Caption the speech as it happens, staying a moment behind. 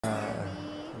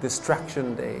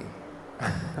distraction day.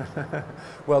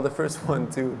 Well, the first one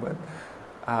too, but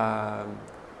a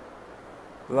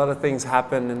lot of things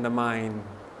happen in the mind,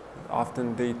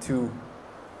 often day 2,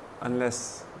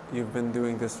 unless you've been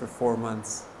doing this for 4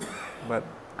 months. But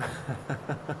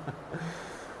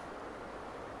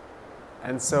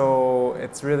and so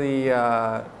it's really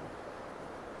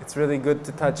good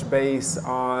to touch base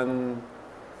on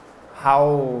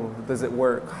how does it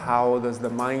work, how does the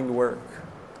mind work,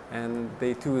 and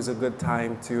day 2 is a good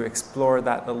time to explore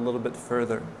that a little bit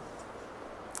further.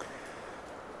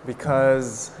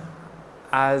 Because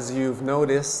as you've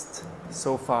noticed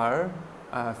so far,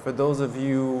 for those of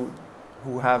you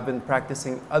who have been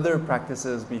practicing other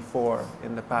practices before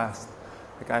in the past,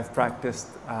 like I've practiced,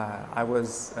 I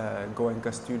was a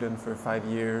Goenka student for 5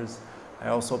 years. I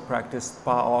also practiced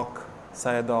Paok,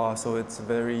 Sayadaw, so it's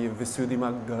very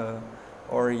Visuddhimagga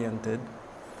oriented.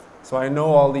 So I know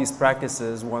all these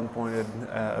practices, one-pointed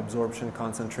absorption,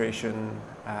 concentration,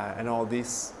 and all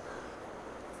these.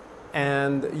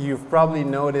 And you've probably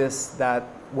noticed that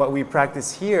what we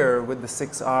practice here with the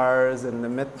 6 R's and the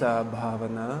Metta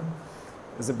Bhavana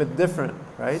is a bit different,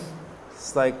 right?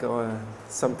 It's like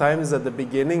sometimes at the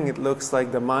beginning it looks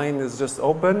like the mind is just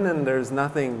open and there's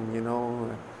nothing, you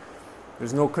know.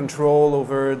 There's no control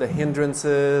over the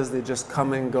hindrances, they just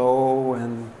come and go.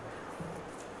 And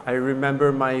I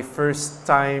remember my first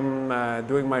time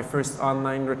doing my first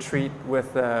online retreat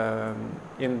with,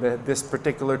 in this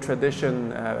particular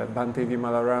tradition, Bhante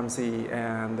Vimalaramsi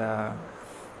and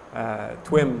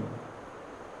Twim.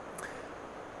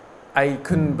 I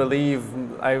couldn't believe,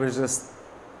 I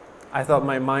thought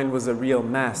my mind was a real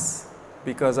mess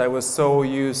because I was so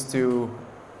used to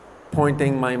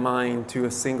pointing my mind to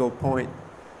a single point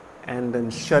and then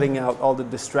shutting out all the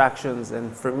distractions,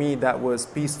 and for me that was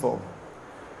peaceful.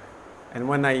 And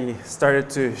when I started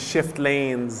to shift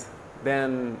lanes,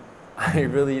 then I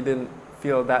really didn't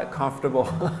feel that comfortable.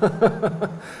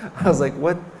 I was like,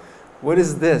 what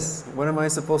is this? What am I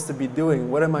supposed to be doing?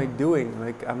 What am I doing?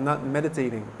 Like, I'm not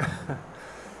meditating.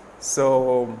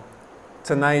 So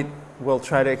tonight we'll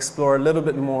try to explore a little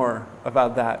bit more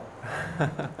about that.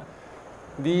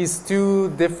 These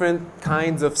 2 different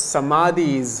kinds of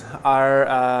samadhis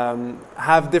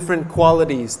have different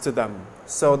qualities to them.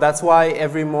 So that's why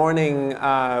every morning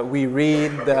we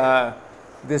read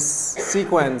this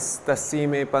sequence,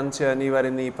 Tasime Pancha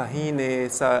Nivarini Pahine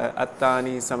Sa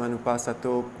Attani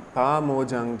Samanupasato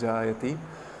Pamojang Jayati,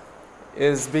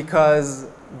 is because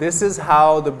this is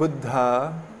how the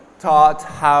Buddha taught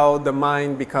how the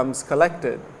mind becomes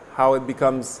collected, how it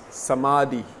becomes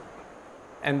samadhi.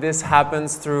 And this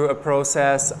happens through a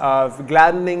process of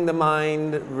gladdening the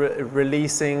mind,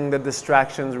 releasing the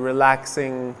distractions,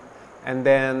 relaxing, and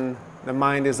then the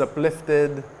mind is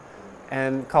uplifted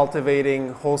and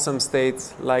cultivating wholesome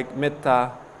states like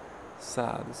metta,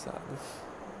 sadhu, sadhu.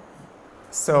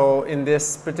 So in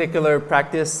this particular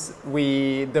practice,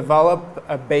 we develop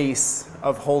a base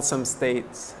of wholesome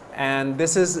states. And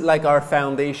this is like our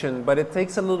foundation, but it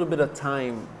takes a little bit of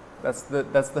time. That's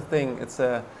the thing.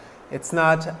 It's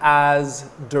not as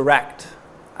direct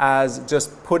as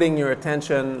just putting your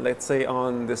attention, let's say,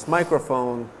 on this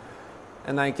microphone,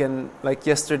 and I can, like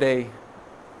yesterday,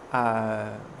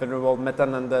 Venerable Bhante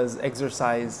Ananda's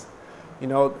exercise, you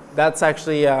know, that's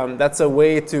actually, that's a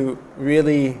way to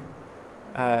really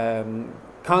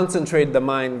concentrate the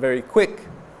mind very quick.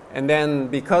 And then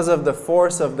because of the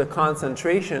force of the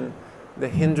concentration, the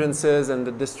hindrances and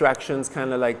the distractions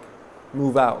kind of like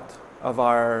move out of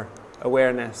our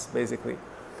awareness, basically.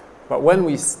 But when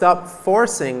we stop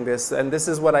forcing this, and this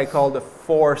is what I call the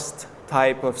forced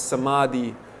type of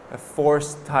samadhi, a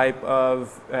forced type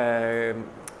of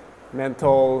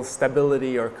mental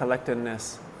stability or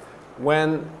collectedness.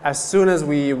 As soon as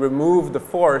we remove the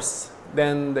force,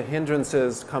 then the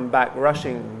hindrances come back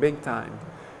rushing big time.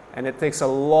 And it takes a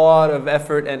lot of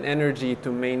effort and energy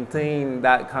to maintain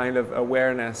that kind of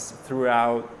awareness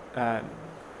throughout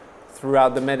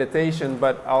the meditation,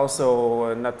 but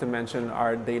also, not to mention,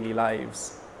 our daily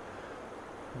lives.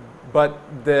 But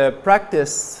the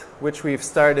practice which we've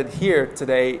started here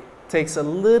today takes a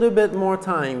little bit more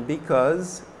time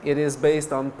because it is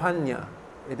based on panya.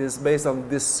 It is based on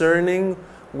discerning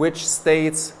which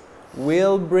states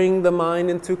will bring the mind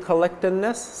into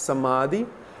collectedness, samadhi,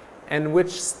 and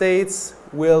which states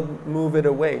will move it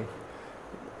away.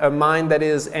 A mind that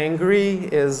is angry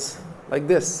is like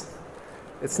this.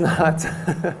 It's not,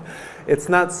 it's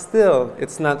not still,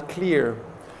 it's not clear.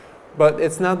 But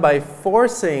it's not by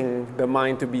forcing the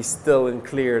mind to be still and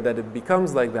clear that it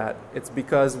becomes like that. It's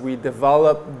because we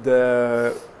develop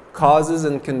the causes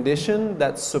and conditions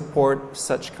that support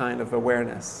such kind of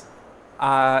awareness.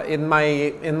 in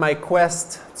my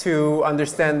quest to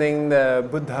understanding the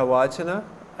Buddha Vajana,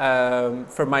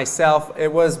 for myself,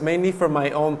 it was mainly for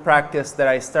my own practice that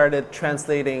I started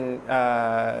translating,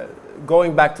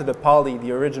 going back to the Pali,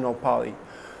 the original Pali.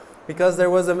 Because there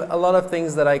was a lot of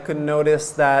things that I could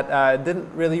notice that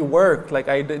didn't really work. Like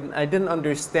I didn't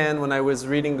understand when I was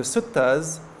reading the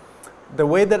suttas, the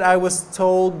way that I was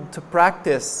told to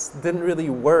practice didn't really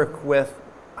work with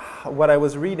what I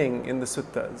was reading in the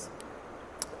suttas.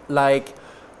 Like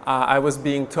I was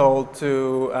being told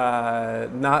to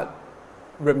not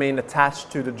remain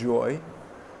attached to the joy,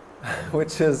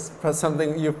 which is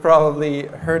something you've probably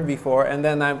heard before. And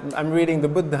then I'm reading the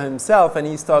Buddha himself, and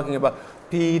he's talking about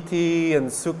piti and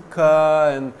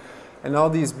sukha and all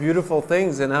these beautiful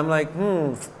things. And I'm like,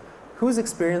 who's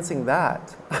experiencing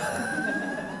that?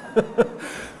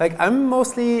 Like, I'm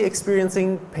mostly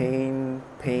experiencing pain,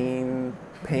 pain,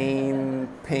 pain,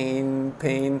 pain,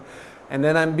 pain. And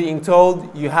then I'm being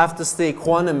told, you have to stay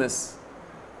equanimous.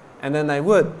 And then I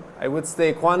would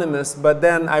stay equanimous, but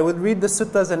then I would read the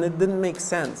suttas and it didn't make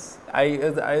sense.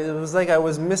 It was like I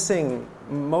was missing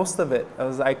most of it.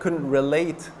 I couldn't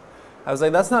relate. I was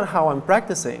like, that's not how I'm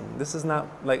practicing. This is not,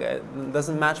 like, it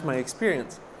doesn't match my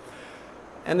experience.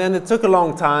 And then it took a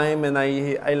long time, and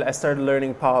I started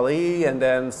learning Pali, and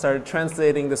then started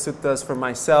translating the suttas for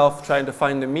myself, trying to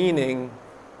find the meaning.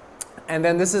 And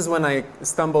then this is when I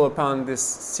stumbled upon this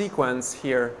sequence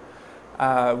here,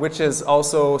 which is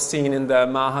also seen in the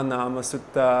Mahanama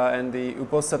Sutta and the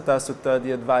Uposatha Sutta,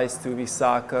 the advice to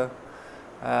Visakha,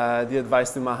 the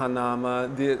advice to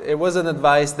Mahanama. It was an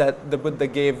advice that the Buddha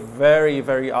gave very,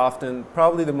 very often,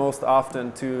 probably the most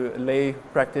often, to lay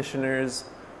practitioners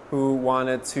who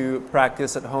wanted to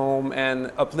practice at home and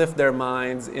uplift their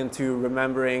minds into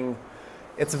remembering.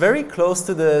 It's very close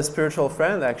to the spiritual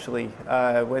friend, actually.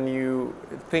 When you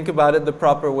think about it the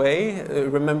proper way,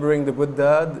 remembering the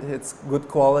Buddha, its good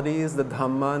qualities, the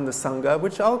Dhamma and the Sangha,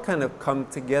 which all kind of come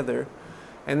together.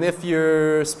 And if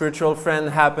your spiritual friend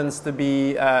happens to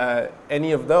be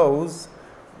any of those,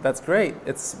 that's great.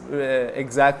 It's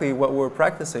exactly what we're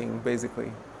practicing,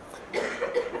 basically.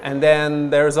 And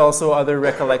then there's also other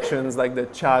recollections like the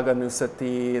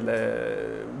Chaganusati,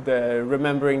 the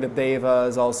remembering the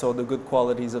Devas, also the good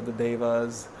qualities of the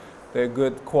Devas, the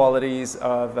good qualities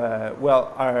of,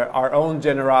 well, our own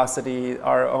generosity,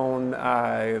 our own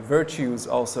virtues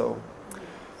also.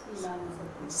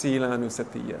 Sila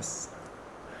Anusati, yes.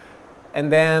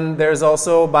 And then there's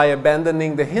also by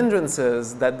abandoning the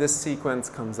hindrances that this sequence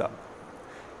comes up.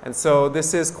 And so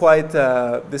this is quite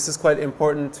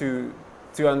important to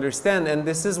understand, and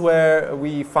this is where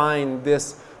we find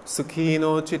this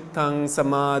sukhino chittang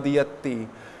samadhiyati.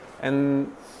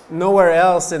 And nowhere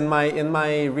else in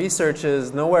my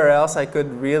researches, nowhere else I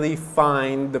could really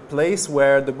find the place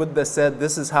where the Buddha said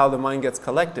this is how the mind gets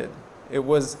collected. It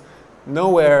was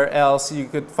nowhere else you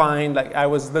could find. Like, I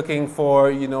was looking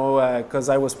for, you know, because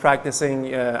I was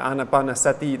practicing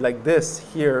anapanasati like this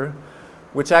here,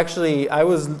 which actually I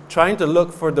was trying to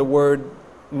look for the word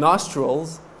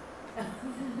nostrils,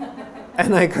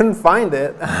 and I couldn't find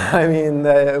it. I mean,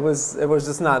 it was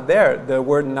just not there. The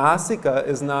word nasika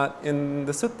is not in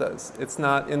the suttas. It's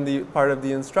not in the part of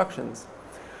the instructions.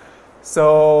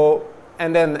 So,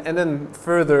 and then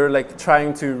further, like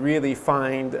trying to really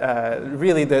find,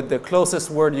 really the closest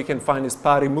word you can find is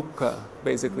parimukha,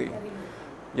 basically.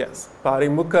 Yes,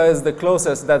 parimukha is the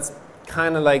closest. That's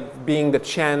kind of like being the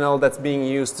channel that's being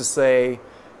used to say,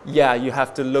 yeah, you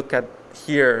have to look at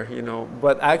here, you know.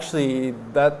 But actually,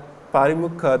 that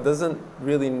parimukha doesn't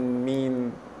really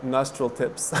mean nostril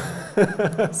tips.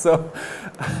 So,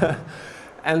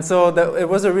 and so it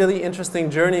was a really interesting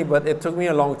journey, but it took me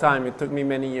a long time. It took me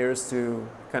many years to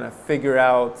kind of figure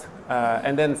out,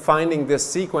 and then finding this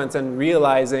sequence and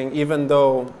realizing, even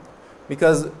though,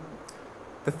 because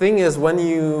the thing is, when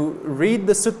you read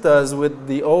the suttas with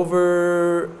the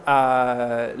overlaying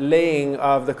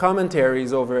of the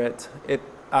commentaries over it,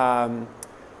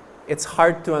 it's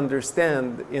hard to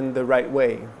understand in the right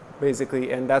way,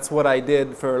 basically. And that's what I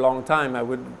did for a long time. I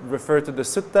would refer to the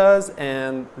suttas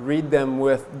and read them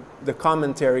with the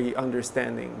commentary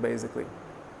understanding, basically.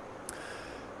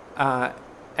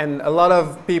 And a lot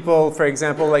of people, for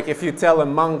example, like if you tell a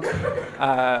monk,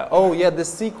 oh yeah,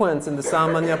 this sequence in the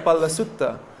Samanyapalla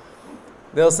Sutta,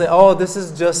 they'll say, oh, this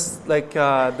is just like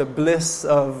the bliss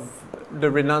of the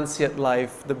renunciate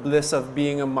life, the bliss of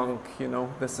being a monk, you know.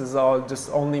 This is all just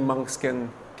only monks can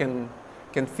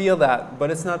feel that,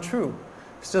 but it's not true.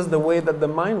 It's just the way that the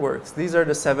mind works. These are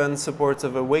the 7 supports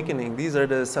of awakening. These are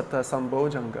the Satta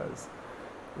Sambhojangas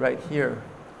right here.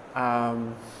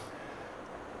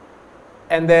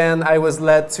 And then I was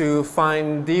led to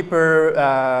find deeper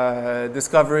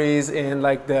discoveries in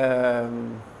like the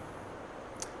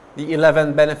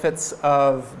 11 benefits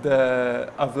of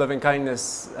loving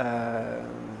kindness, Metta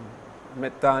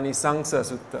Nisangsa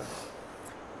Sutta,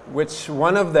 which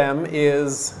one of them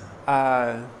is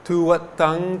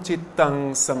Tuvattang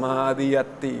Chittang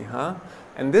Samadhiyati.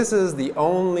 And this is the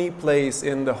only place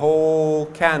in the whole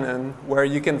canon where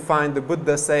you can find the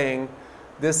Buddha saying,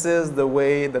 this is the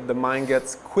way that the mind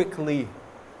gets quickly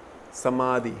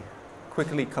samadhi,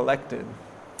 quickly collected.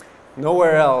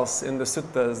 Nowhere else in the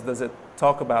suttas does it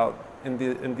talk about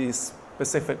in these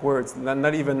specific words,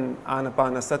 not even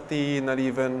anapanasati, not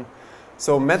even.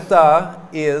 So metta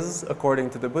is, according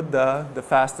to the Buddha, the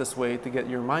fastest way to get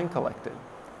your mind collected.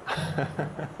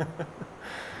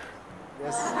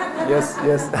 Yes, yes,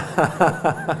 yes.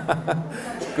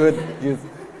 Good,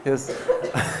 yes.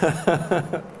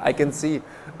 I can see.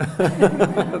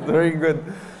 Very good,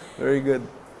 very good.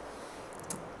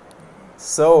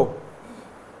 So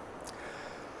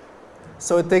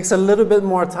it takes a little bit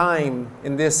more time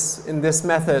in this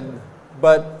method,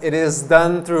 but it is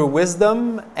done through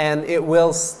wisdom, and it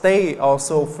will stay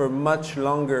also for much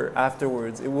longer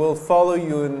afterwards. It will follow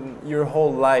you in your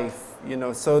whole life.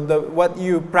 So what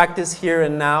you practice here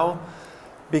and now,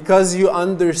 because you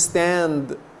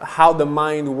understand how the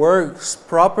mind works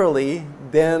properly,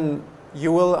 then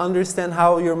you will understand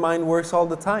how your mind works all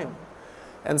the time.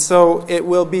 And so it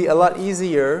will be a lot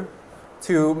easier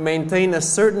to maintain a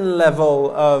certain level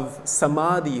of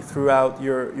samadhi throughout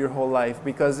your whole life,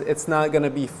 because it's not going to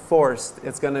be forced,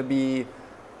 it's going to be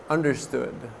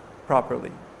understood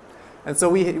properly. And so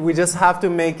we just have to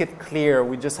make it clear.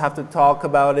 We just have to talk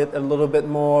about it a little bit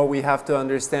more. We have to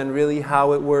understand really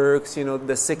how it works,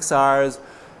 the 6 R's.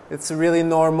 It's really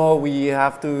normal. We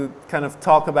have to kind of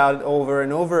talk about it over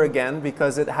and over again,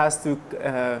 because it has to,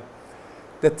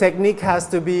 the technique has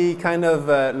to be kind of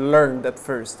learned at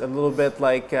first, a little bit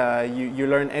like you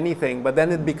learn anything, but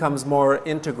then it becomes more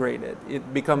integrated.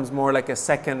 It becomes more like a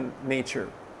second nature.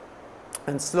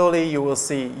 And slowly you will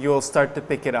see, you will start to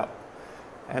pick it up.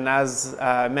 And as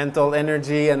mental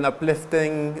energy and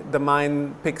uplifting the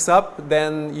mind picks up,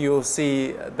 then you'll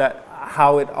see that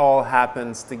how it all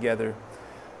happens together.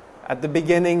 At the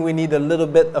beginning, we need a little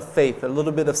bit of faith, a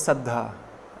little bit of saddha,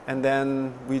 and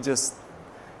then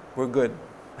we're good.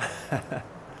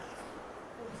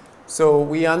 So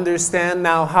we understand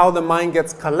now how the mind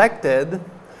gets collected,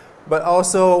 but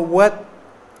also what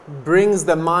brings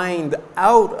the mind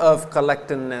out of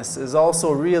collectedness is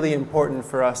also really important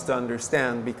for us to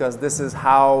understand, because this is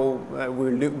how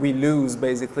we lose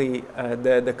basically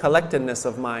the collectedness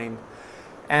of mind.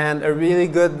 And a really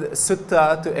good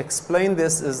sutta to explain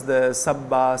this is the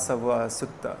Sabba Sava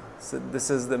Sutta. So this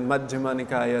is the Majjhima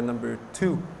Nikaya number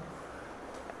 2.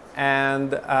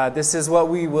 And this is what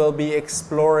we will be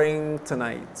exploring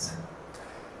tonight.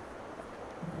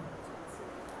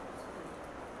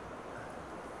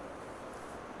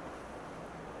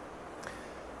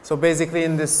 So basically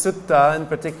in this sutta in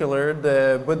particular,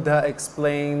 the Buddha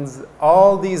explains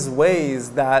all these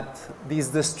ways that these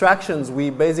distractions,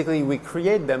 we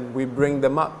create them, we bring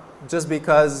them up. Just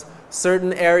because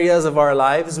certain areas of our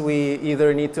lives, we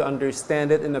either need to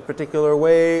understand it in a particular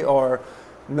way or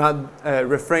not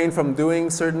refrain from doing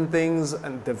certain things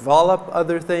and develop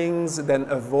other things, then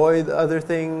avoid other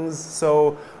things.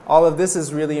 So all of this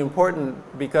is really important,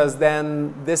 because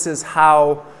then this is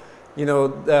how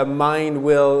the mind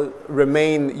will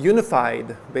remain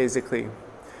unified, basically.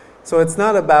 So it's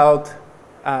not about,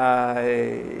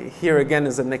 here again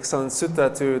is an excellent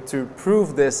sutta to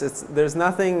prove this. There's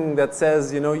nothing that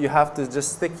says, you have to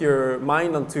just stick your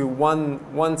mind onto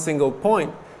one single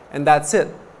point and that's it.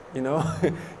 You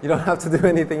don't have to do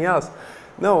anything else.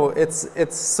 No,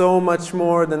 it's so much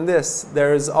more than this.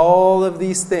 There's all of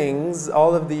these things,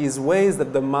 all of these ways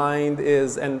that the mind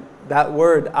is, and that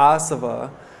word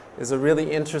asava is a really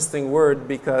interesting word,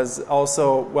 because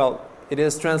also, well, it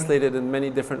is translated in many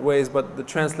different ways, but the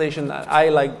translation that I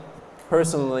like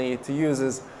personally to use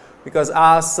is because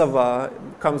asava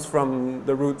comes from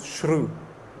the root shru,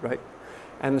 right?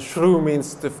 And shru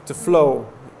means to flow.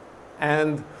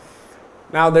 And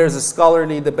now there's a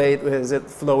scholarly debate, is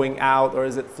it flowing out or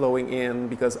is it flowing in?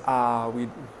 Because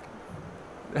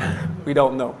we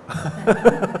don't know.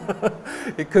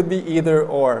 It could be either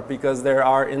or, because there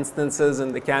are instances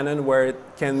in the canon where it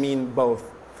can mean both.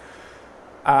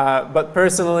 But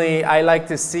personally, I like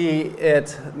to see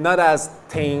it not as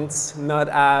taints, not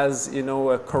as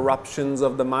corruptions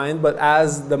of the mind, but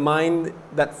as the mind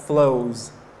that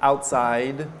flows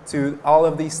outside to all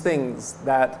of these things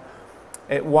that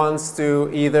It wants to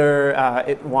either,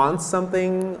 it wants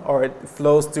something, or it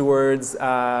flows towards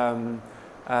a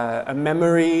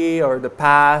memory or the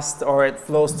past, or it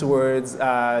flows towards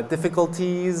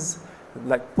difficulties,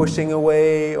 like pushing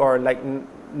away, or like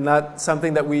not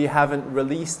something that we haven't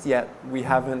released yet, we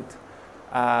haven't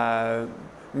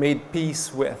made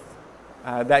peace with.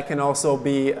 That can also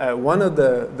be one of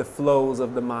the flows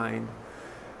of the mind.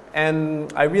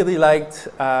 And I really liked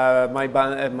my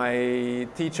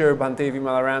teacher, Bhante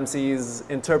Vimalaramsi's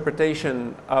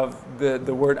interpretation of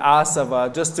the word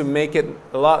asava, just to make it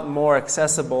a lot more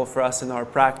accessible for us in our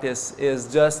practice, is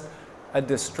just a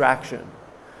distraction.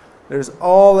 There's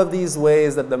all of these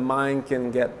ways that the mind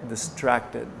can get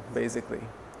distracted, basically.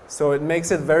 So it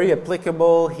makes it very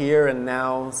applicable here and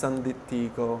now,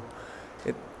 sanditiko.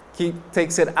 It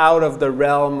takes it out of the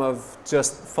realm of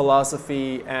just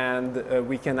philosophy, and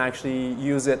we can actually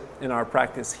use it in our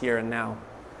practice here and now.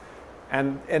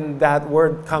 And that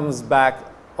word comes back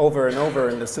over and over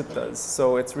in the suttas.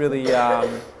 So it's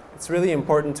really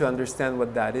important to understand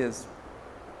what that is.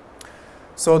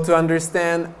 So to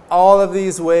understand all of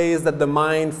these ways that the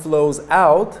mind flows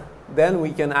out, then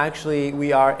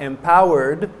we are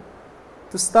empowered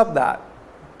to stop that,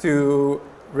 to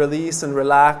release and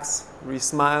relax,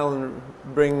 smile and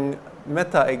bring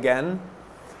metta again,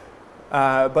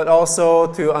 but also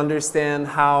to understand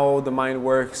how the mind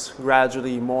works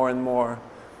gradually more and more.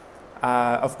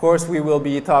 Of course, we will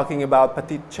be talking about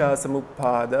paticca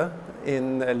samuppada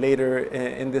later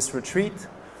in this retreat.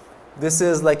 This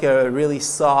is like a really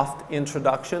soft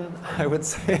introduction, I would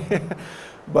say.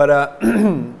 But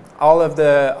all of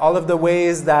the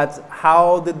ways that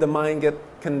how did the mind get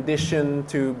conditioned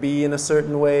to be in a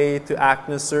certain way, to act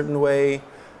in a certain way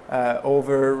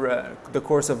over the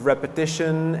course of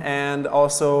repetition, and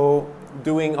also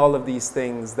doing all of these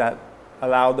things that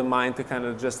allow the mind to kind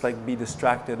of just like be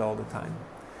distracted all the time.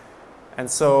 And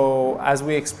so as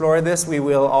we explore this, we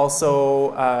will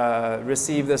also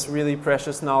receive this really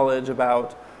precious knowledge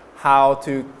about how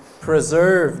to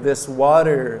preserve this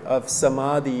water of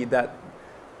samadhi that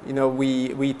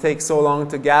we take so long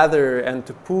to gather and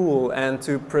to pool, and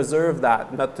to preserve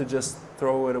that, not to just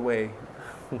throw it away.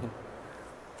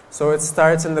 So it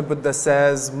starts, and the Buddha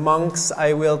says, "Monks,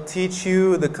 I will teach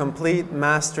you the complete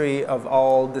mastery of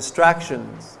all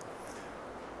distractions.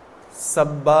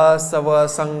 Sabba sava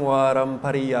sangwaram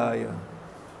pariyaya.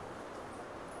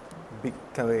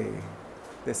 Bhikkave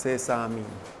desesami."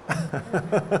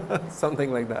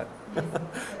 Something like that.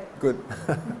 Good.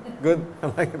 Good. I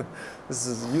like it. This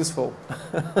is useful.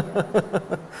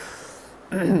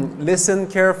 "Listen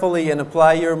carefully and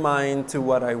apply your mind to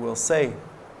what I will say."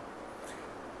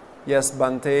 "Yes,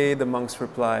 Bhante," the monks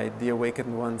replied. The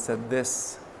awakened one said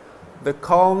this: "The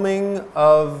calming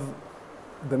of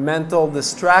the mental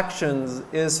distractions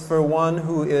is for one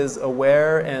who is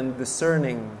aware and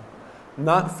discerning,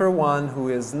 not for one who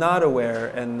is not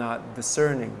aware and not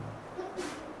discerning."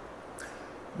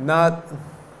 Not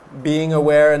being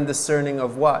aware and discerning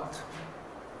of what?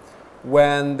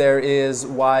 When there is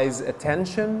wise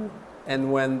attention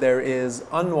and when there is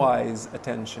unwise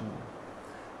attention.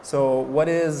 So what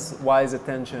is wise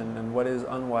attention and what is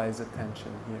unwise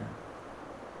attention here?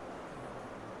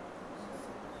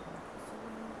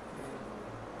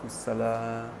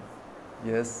 Kusala,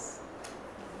 yes.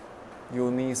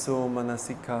 Yoniso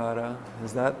manasikara,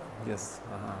 is that? Yes,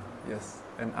 yes.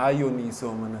 And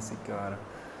ayoniso manasikara.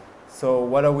 So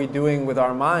what are we doing with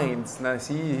our minds? Now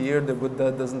see here the Buddha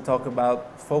doesn't talk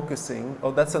about focusing.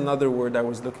 Oh, that's another word I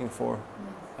was looking for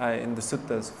in the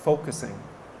suttas. Focusing.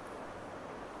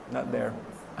 Not there.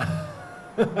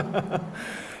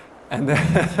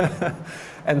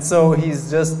 And so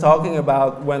he's just talking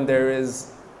about when there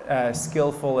is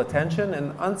skillful attention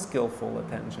and unskillful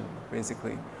attention,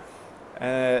 basically.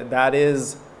 That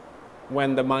is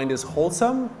when the mind is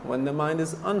wholesome, when the mind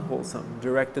is unwholesome,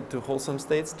 directed to wholesome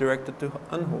states, directed to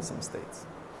unwholesome states.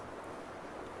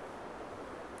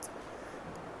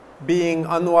 Being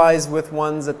unwise with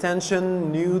one's attention,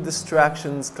 new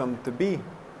distractions come to be,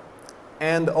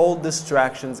 and old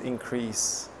distractions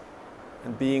increase.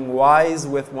 And being wise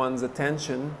with one's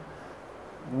attention,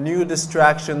 new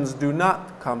distractions do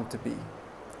not come to be,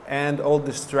 and old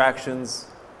distractions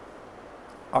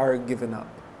are given up.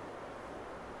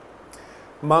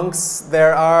 Monks,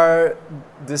 there are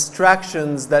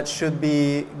distractions that should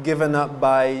be given up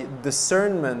by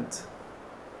discernment.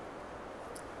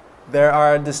 There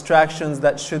are distractions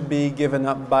that should be given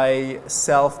up by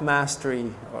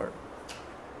self-mastery. Or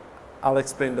I'll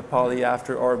explain the Pali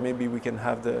after, or maybe we can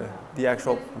have the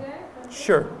actual...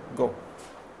 Sure, go.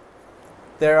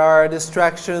 There are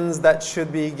distractions that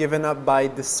should be given up by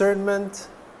discernment.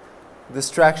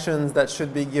 distractions that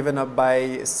should be given up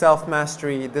by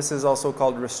self-mastery. This is also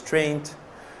called restraint.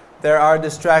 There are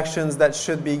distractions that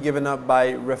should be given up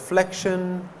by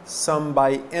reflection, some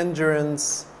by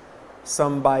endurance,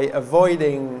 some by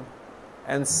avoiding,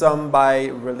 and some by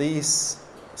release,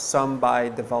 some by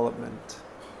development.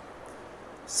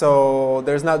 So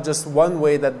there's not just one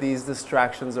way that these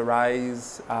distractions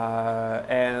arise,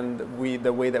 and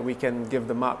the way that we can give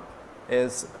them up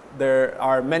is there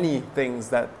are many things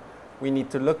that we need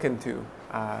to look into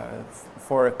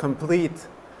for a complete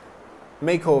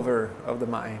makeover of the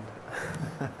mind.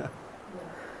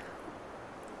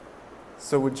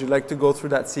 So would you like to go through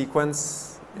that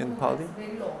sequence in Pali?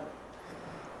 Very long.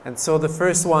 And so the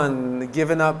first one,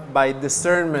 given up by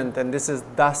discernment, and this is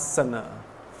dasana.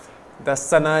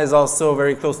 Dasana is also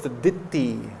very close to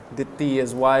ditti. Ditti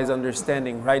is wise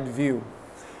understanding, right view.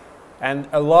 And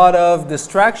a lot of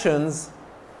distractions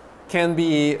can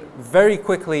be very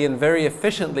quickly and very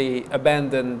efficiently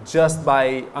abandoned just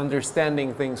by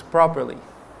understanding things properly.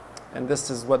 And this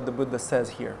is what the Buddha says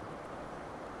here.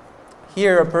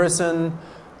 Here a person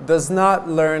does not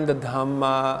learn the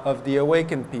Dhamma of the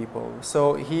awakened people.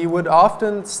 So he would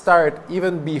often start,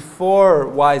 even before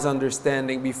wise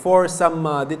understanding, before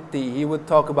Samma Ditti, he would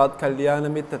talk about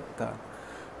Kalyana Mittatta,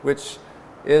 which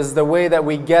is the way that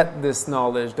we get this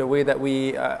knowledge, the way that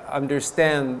we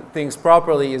understand things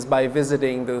properly is by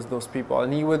visiting those people.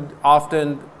 And he would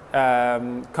often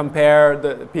compare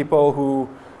the people who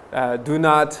do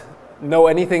not know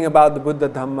anything about the Buddha,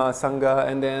 Dhamma, Sangha,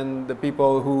 and then the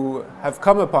people who have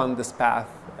come upon this path.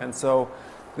 And so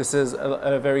this is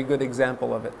a very good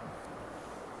example of it.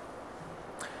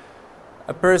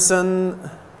 A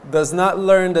person does not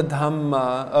learn the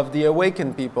Dhamma of the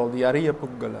awakened people, the Ariya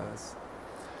Puggalas,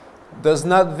 does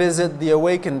not visit the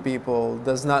awakened people,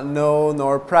 does not know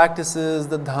nor practices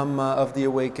the Dhamma of the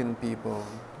awakened people.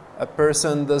 A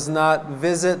person does not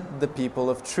visit the people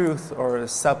of truth, or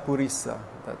Sapurisa.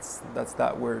 That's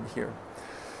that word here.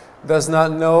 Does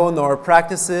not know nor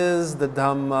practices the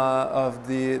Dhamma of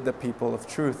the people of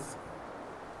truth.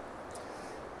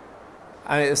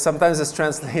 Sometimes it's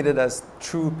translated as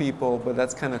true people, but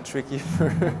that's kind of tricky for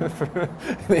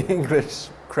the English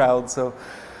crowd. So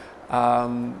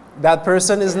that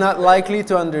person is not likely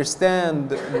to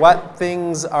understand what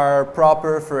things are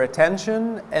proper for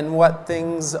attention and what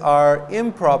things are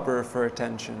improper for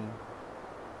attention.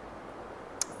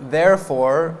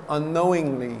 Therefore,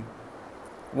 unknowingly,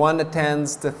 one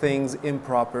attends to things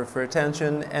improper for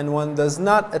attention, and one does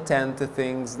not attend to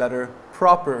things that are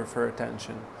proper for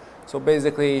attention. So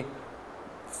basically,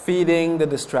 feeding the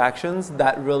distractions,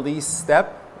 that release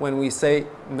step, when we say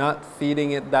not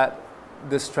feeding it that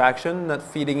distraction, not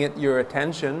feeding it your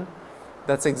attention,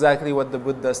 that's exactly what the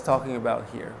Buddha is talking about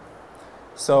here.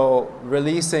 So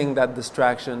releasing that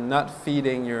distraction, not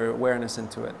feeding your awareness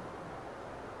into it.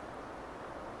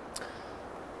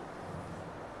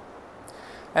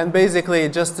 And basically,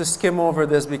 just to skim over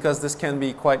this, because this can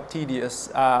be quite tedious,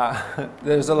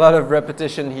 there's a lot of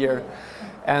repetition here,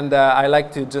 and I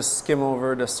like to just skim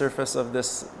over the surface of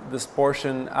this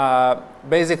portion.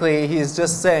 Basically, he's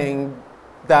just saying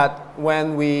that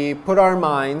when we put our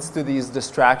minds to these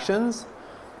distractions,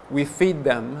 we feed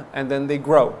them, and then they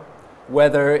grow.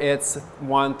 Whether it's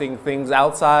wanting things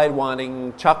outside,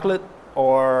 wanting chocolate,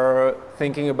 or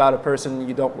thinking about a person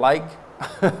you don't like,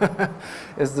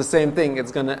 it's the same thing.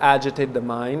 It's going to agitate the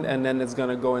mind, and then it's going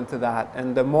to go into that.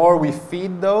 And the more we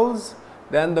feed those,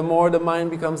 then the more the mind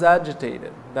becomes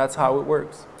agitated. That's how it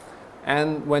works.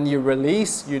 And when you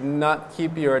release, you do not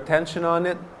keep your attention on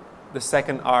it, the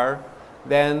second R,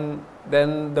 then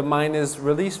the mind is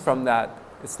released from that.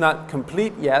 It's not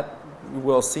complete yet.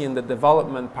 We'll see in the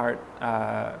development part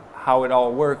how it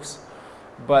all works.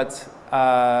 But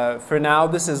for now,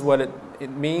 this is what it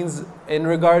means in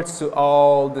regards to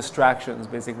all distractions,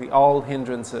 basically all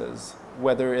hindrances,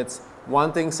 whether it's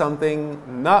wanting something,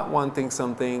 not wanting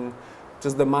something,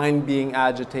 just the mind being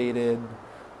agitated,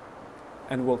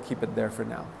 and we'll keep it there for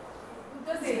now.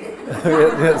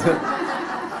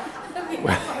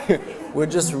 We're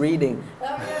just reading.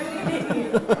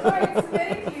 It's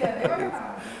very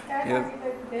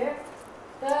clear.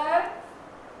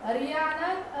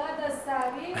 Ariyanat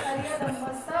adasari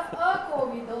ariyadhammasa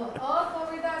akovido.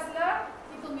 Akovido असला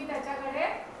की तुम्ही त्याच्याकडे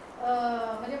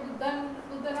म्हणजे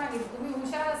बुद्ध सांगितलं तुम्ही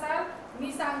हुशार असाल,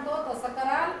 मी सांगतो तसं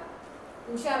कराल.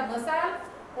 हुशार नसाल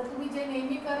तर तुम्ही जे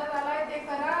नेहमी करत आलाय ते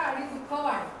करा आणि दुःख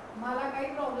वाढ. मला काही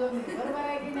प्रॉब्लेम नाही, बरोबर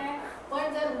आहे की नाही?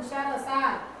 पण जर हुशार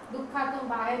असाल, दुःखातून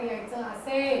बाहेर यायचं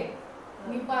असेल,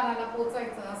 निपाणाला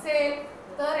पोचायचं असेल,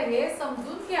 तर हे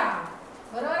समजून घ्या.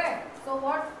 बरोबर आहे? So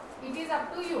what it is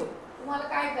up to you. तुम्हाला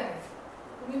काय करायचं?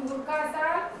 तुम्ही मूर्ख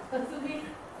असाल तर तुम्ही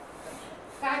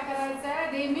काय करायचं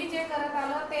आहे, नेहमी जे करत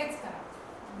आलं तेच करा.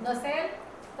 नसेल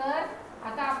तर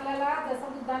आता आपल्याला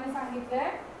जसं बुद्धाने सांगितलंय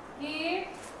की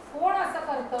कोण असं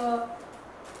करतं,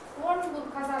 कोण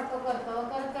मूर्खासारखं करतं,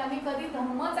 तर त्यांनी कधी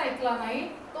धम्मच ऐकला नाही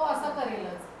तो असं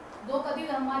करेलच. जो कधी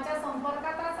धम्माच्या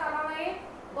संपर्कातच आला नाही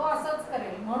तो असंच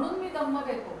करेल. म्हणून मी धम्म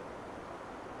देतो.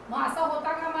 मग असं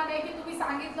होता कामा नये की तुम्ही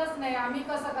सांगितलंच नाही आम्ही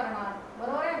कसं करणार,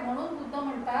 बरोबर आहे. म्हणून बुद्ध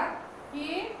म्हणतात की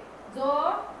जो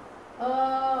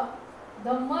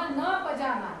धम्म न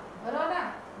पजाना, बरोबर ना,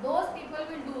 those people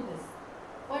will do this.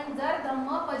 पण जर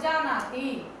धम्म पजानाती,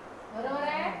 बरोबर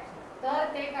आहे,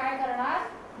 तर ते काय करणार,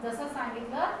 जसं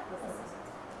सांगितलं तसं.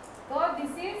 तर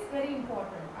दिस इज व्हेरी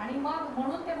इम्पॉर्टंट. आणि मग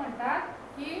म्हणून ते म्हणतात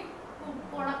की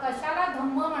कोणा कशाला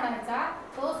धम्म म्हणायचा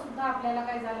तो सुद्धा आपल्याला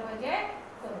काय झालं पाहिजे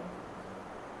कळलं.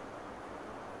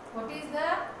 What is the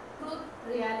truth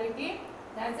reality,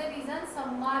 that's a reason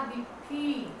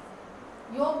सम्मादिठी.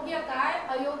 योग्य काय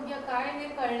अयोग्य काय हे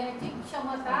कळण्याची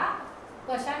क्षमता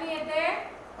कशाने येते,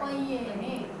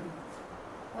 पय्येने,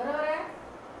 बरोबर आहे.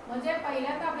 म्हणजे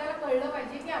पहिल्यांदा आपल्याला कळलं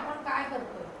पाहिजे की आपण काय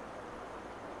करतोय.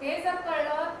 ते जर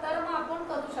कळलं तर मग आपण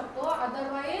करू शकतो,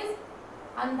 अदरवाईज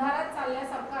अंधारात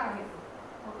चालल्यासारखं आहे.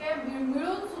 ओके,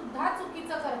 मिळून सुद्धा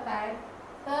चुकीचं करताय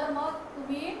तर मग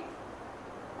तुम्ही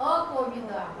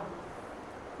अकोविद आहात.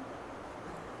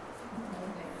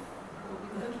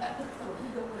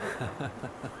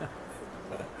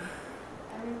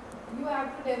 You have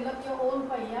to develop your own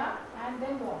payya and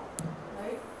then walk,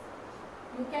 right?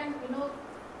 You can,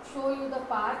 show you the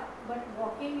path, but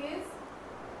walking is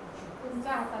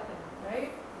तुमच्या हातात आहे,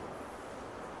 right?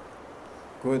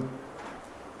 Good.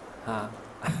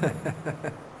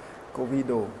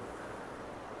 Covido.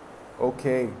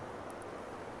 Okay.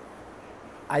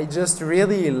 I just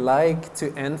really like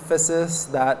to emphasize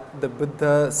that the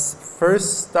Buddha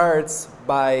first starts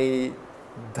by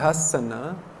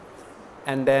dasana,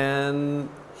 and then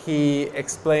he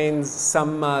explains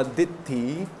samma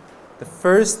ditti. The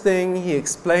first thing he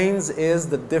explains is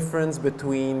the difference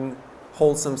between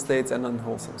wholesome states and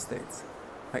unwholesome states.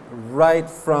 Like right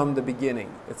from the beginning.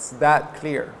 It's that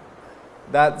clear.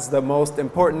 That's the most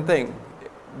important thing.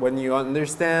 When you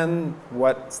understand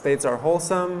what states are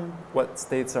wholesome, what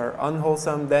states are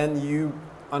unwholesome, then you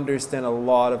understand a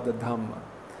lot of the Dhamma.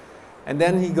 And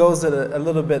then he goes a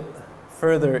little bit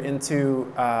further into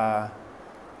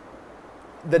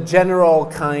the general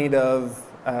kind of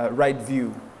right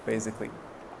view, basically,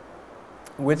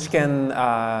 which can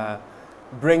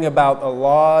bring about a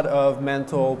lot of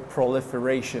mental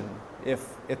proliferation if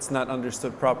it's not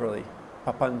understood properly.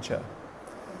 Papancha.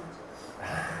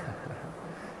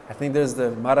 I think there's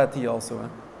the Marathi also, huh?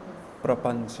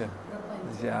 Prapancha.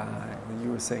 Yeah,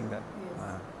 you were saying that.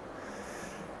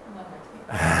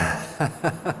 Yes.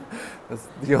 That's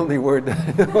the only word that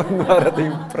I know in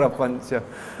Marathi, Prapancha.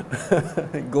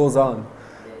 It goes on.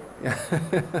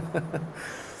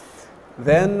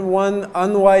 Then one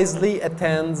unwisely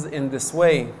attends in this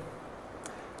way.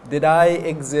 Did I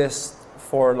exist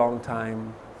for a long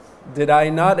time? Did I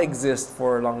not exist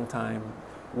for a long time?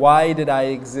 Why did I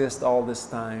exist all this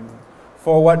time?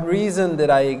 For what reason did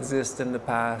I exist in the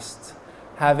past?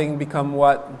 Having become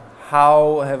what?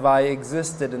 How have I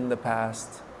existed in the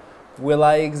past? Will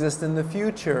I exist in the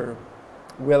future?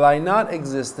 Will I not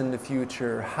exist in the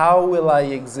future? How will I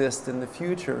exist in the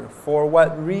future? For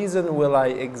what reason will I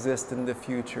exist in the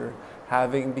future?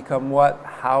 Having become what?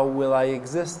 How will I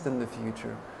exist in the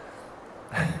future?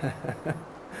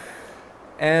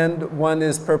 And one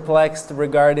is perplexed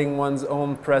regarding one's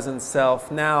own present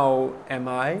self. Now, am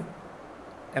I?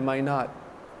 Am I not?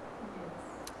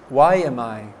 Why am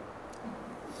I?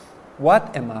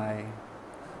 What am I?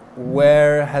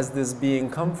 Where has this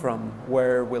being come from?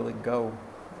 Where will it go?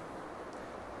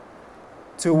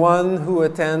 To one who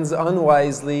attends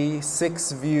unwisely,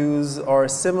 6 views or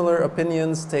similar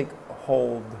opinions take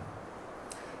hold.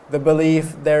 The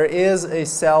belief there is a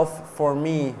self for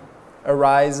me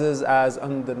arises as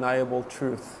undeniable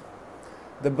truth.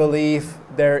 The belief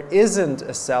there isn't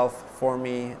a self for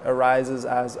me arises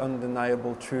as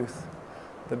undeniable truth.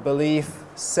 The belief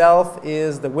self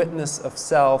is the witness of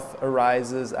self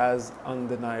arises as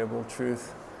undeniable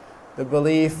truth. The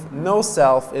belief no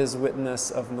self is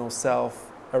witness of no self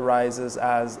arises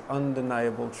as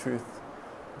undeniable truth.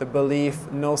 The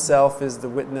belief no self is the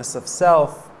witness of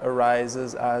self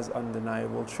arises as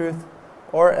undeniable truth.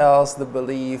 Or else the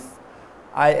belief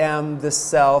I am this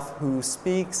self who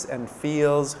speaks and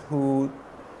feels, who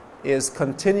is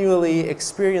continually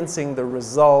experiencing the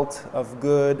result of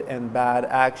good and bad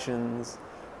actions,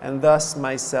 and thus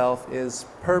myself is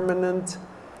permanent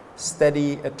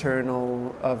steady,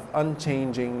 eternal, of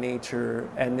unchanging nature,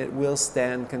 and it will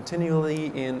stand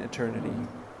continually in eternity.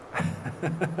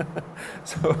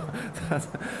 So,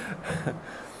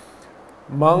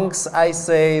 monks, I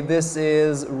say, this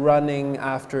is running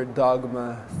after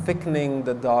dogma, thickening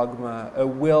the dogma, a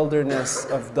wilderness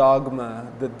of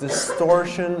dogma, the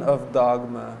distortion of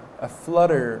dogma, a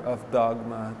flutter of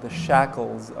dogma, the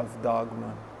shackles of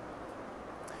dogma.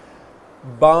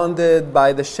 Bonded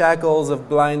by the shackles of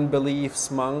blind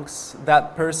beliefs, monks,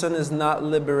 that person is not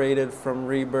liberated from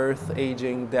rebirth,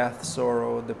 aging, death,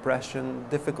 sorrow, depression,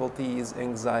 difficulties,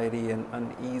 anxiety, and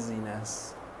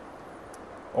uneasiness.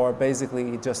 Or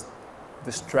basically just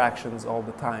distractions all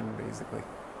the time, basically.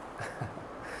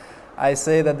 I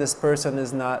say that this person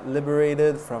is not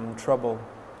liberated from trouble.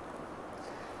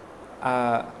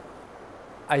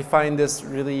 I find this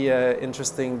really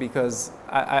interesting because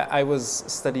I was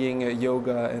studying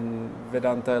yoga and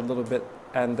Vedanta a little bit,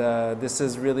 and this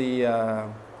is really,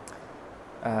 how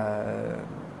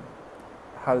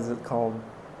is it called?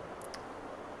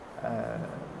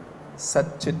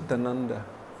 Satchitananda.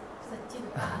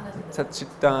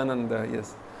 Satchitananda,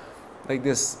 yes. Like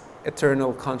this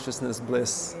eternal consciousness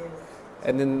bliss.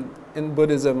 And in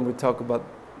Buddhism we talk about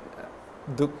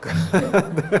dukkha.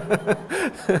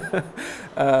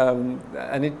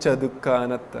 Anicca, dukkha,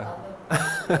 anatta.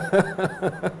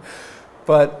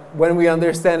 But when we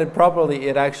understand it properly,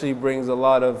 it actually brings a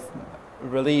lot of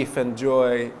relief and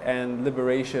joy and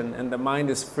liberation, and the mind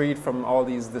is freed from all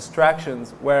these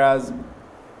distractions. Whereas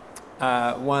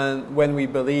when we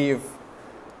believe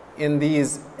in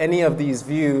any of these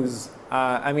views,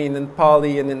 I mean, in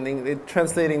Pali and in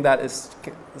translating that is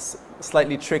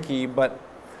slightly tricky, but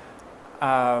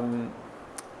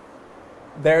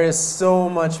there is so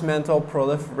much mental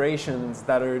proliferations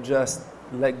that are just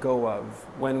let go of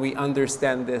when we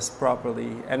understand this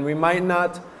properly. And we might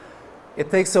not, it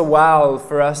takes a while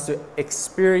for us to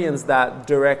experience that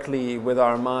directly with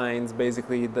our minds,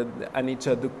 basically the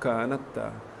anicca, dukkha,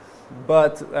 anatta.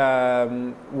 But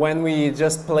when we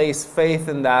just place faith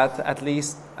in that, at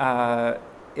least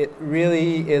it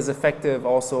really is effective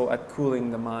also at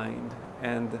cooling the mind.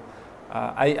 And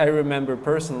I remember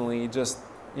personally just,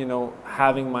 you know,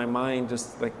 having my mind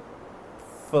just like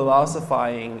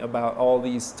philosophizing about all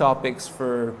these topics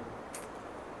for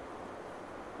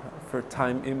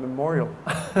time immemorial.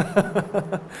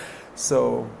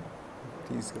 So,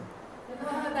 please go.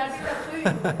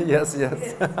 Yes,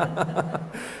 yes.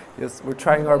 Yes, we're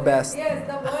trying our best. Yes,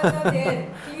 the words are there,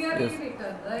 clearly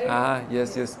written, right? Ah,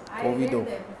 yes, yes. I read them.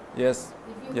 Yes,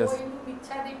 If you yes. go into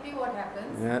Michchaditti, what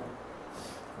happens? Yeah.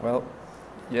 Well,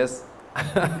 yes.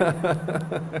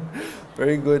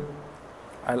 Very good.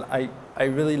 I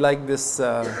really like this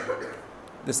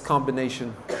this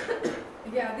combination.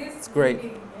 Yeah, this It's great.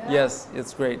 reading, yeah. Yes,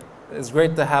 it's great. It's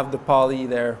great to have the Pali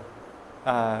there.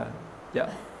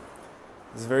 Yeah,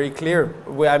 it's very clear.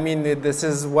 I mean, this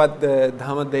is what the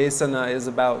Dhammadesana is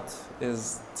about: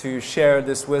 is to share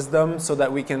this wisdom so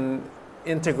that we can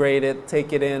integrate it,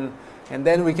 take it in, and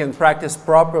then we can practice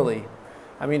properly.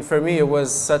 I mean, for me, it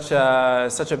was such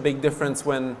a big difference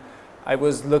when I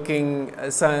was looking.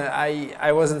 So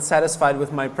I wasn't satisfied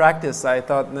with my practice. I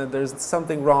thought that there's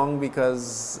something wrong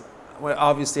because, well,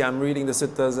 obviously I'm reading the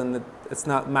suttas and it's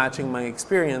not matching my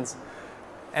experience.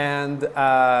 And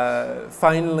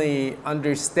finally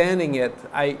understanding it,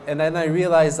 and then I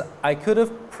realized I could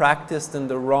have practiced in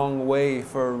the wrong way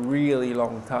for a really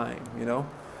long time, you know.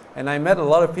 And I met a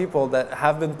lot of people that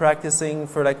have been practicing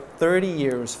for like 30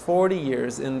 years, 40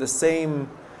 years in the same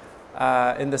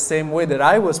way that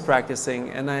I was practicing,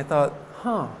 and I thought,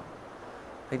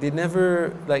 like they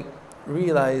never like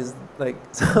realized like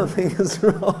something is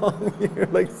wrong here,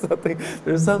 like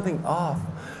there's something off.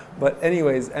 But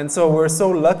anyways, and so we're so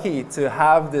lucky to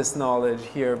have this knowledge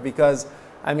here because,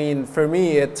 I mean, for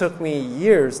me, it took me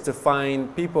years to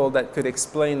find people that could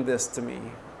explain this to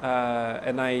me.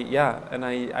 And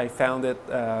I found it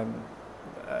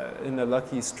in a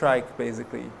lucky strike,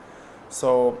 basically.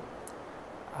 So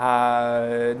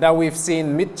now we've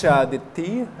seen Miccha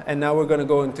Ditti, and now we're going to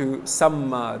go into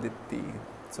Samma Ditti.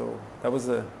 So that was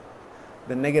the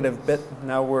negative bit.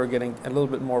 Now we're getting a little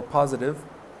bit more positive.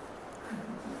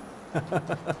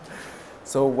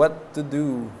 So what to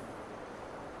do?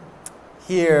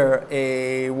 Here,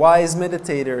 a wise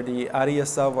meditator, the Arya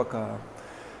Savaka,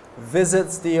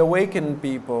 visits the awakened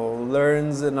people,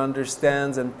 learns and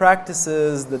understands and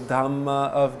practices the Dhamma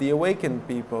of the awakened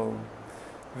people,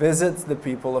 visits the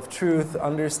people of truth,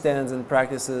 understands and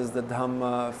practices the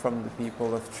Dhamma from the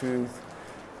people of truth,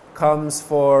 comes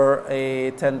for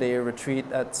a 10-day retreat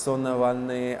at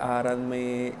Sonavanne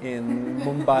Aranme in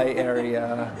Mumbai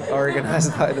area,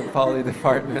 organized by the Pali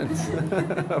Department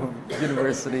of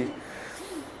University,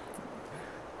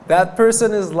 that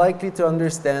person is likely to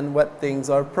understand what things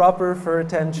are proper for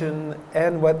attention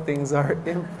and what things are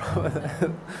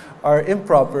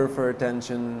improper for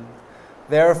attention.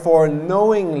 Therefore,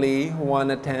 knowingly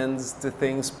one attends to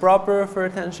things proper for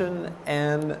attention,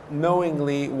 and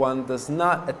knowingly one does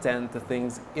not attend to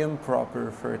things improper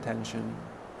for attention.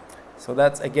 So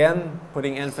that's again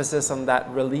putting emphasis on that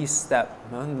release step,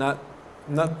 not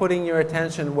putting your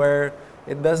attention where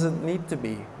it doesn't need to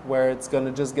be, where it's going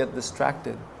to just get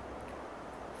distracted.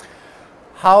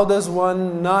 How does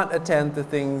one not attend to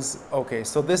things? Okay,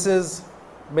 so this is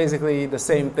basically the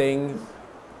same thing.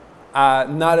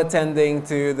 Not attending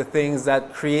to the things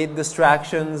that create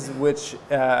distractions, which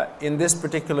in this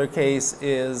particular case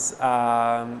is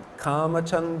kama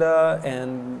chanda,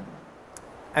 and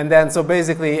then so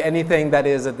basically anything that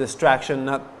is a distraction,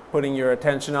 not putting your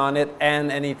attention on it, and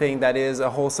anything that is a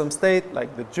wholesome state,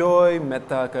 like the joy,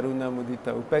 metta, karuna,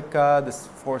 mudita, upekkha, the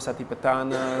 4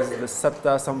 satipatthanas, the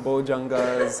satta,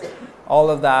 sambhojangas, all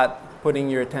of that, putting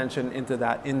your attention into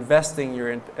that, investing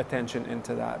your attention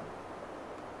into that.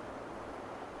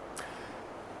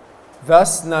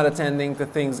 Thus, not attending to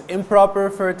things improper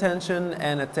for attention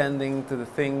and attending to the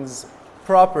things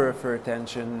proper for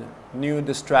attention, new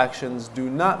distractions do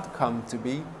not come to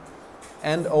be,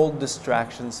 and old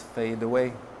distractions fade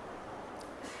away.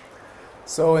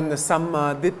 So in the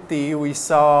Samma Ditti, we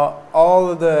saw all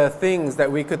of the things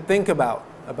that we could think about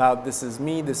this is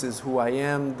me, this is who I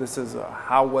am, this is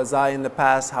how was I in the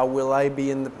past, how will I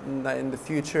be in the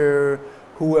future,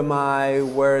 who am I,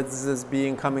 where is this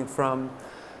being coming from.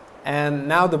 And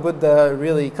now the Buddha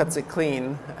really cuts it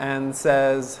clean and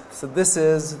says, so this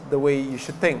is the way you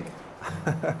should think.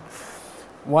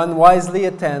 One wisely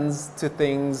attends to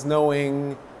things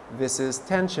knowing this is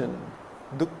tension,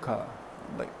 dukkha,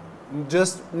 like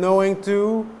just knowing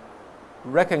to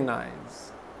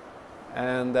recognize.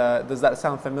 And does that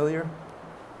sound familiar?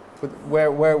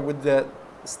 Where would the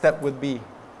step would be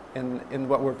in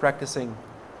what we're practicing?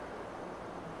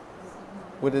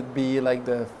 Would it be like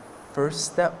the first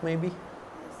step, maybe?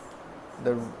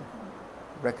 The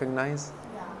recognize?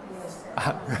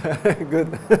 Yeah.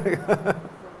 Good.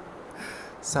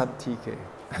 Sab TK.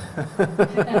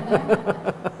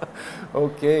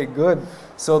 Okay, good.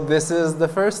 So this is the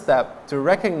first step, to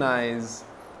recognize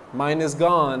mine is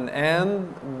gone,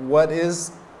 and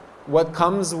what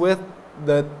comes with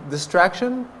the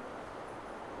distraction?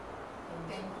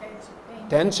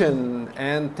 Tension.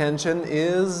 And tension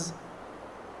is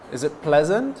it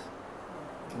pleasant?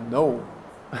 No,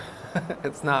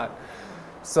 it's not.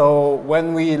 So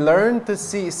when we learn to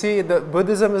see that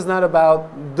Buddhism is not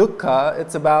about dukkha,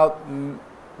 it's about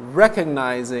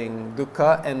recognizing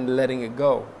dukkha and letting it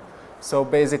go. So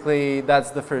basically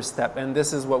that's the first step, and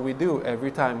this is what we do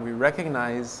every time we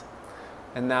recognize,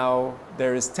 and now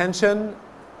there is tension,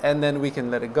 and then we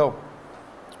can let it go.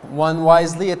 One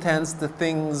wisely attends to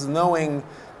things knowing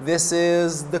this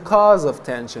is the cause of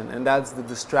tension, and that's the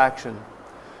distraction.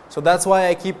 So that's why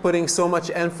I keep putting so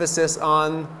much emphasis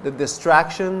on the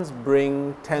distractions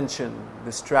bring tension.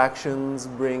 Distractions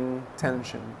bring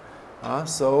tension.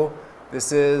 So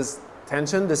this is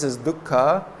tension, this is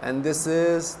dukkha, and this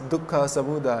is dukkha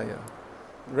samudaya.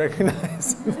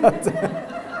 Recognize that?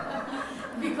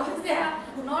 Because they are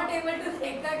not able to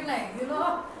recognize, you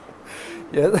know.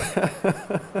 Yes.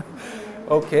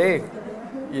 Okay.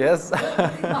 Yes. The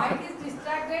mind is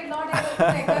distracted, not able to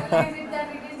recognize it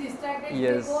that it is distracted.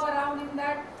 Yes. They go around in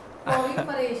that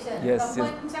proliferation. Yes.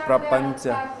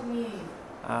 Prapancha.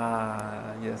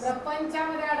 Yes.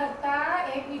 प्रपंचामध्ये अडकता,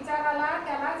 एक विचार आला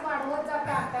त्यालाच वाढवत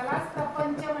जातात, त्यालाच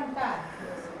प्रपंच म्हणतात.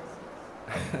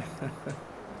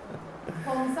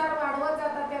 संसार वाढवत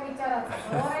जातात त्या विचाराचा,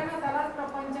 बरोबर आहे ना, त्यालाच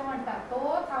प्रपंच म्हणतात. तो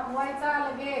थांबवायचा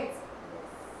लगेच.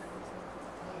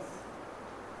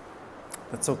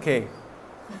 That's okay.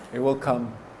 It will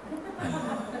come.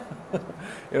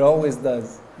 It always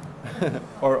does.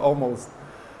 Or almost.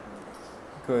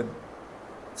 Good.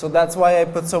 So that's why I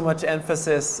put so much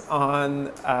emphasis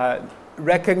on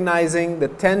recognizing the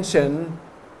tension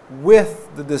with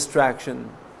the distraction.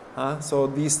 So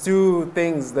these two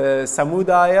things, the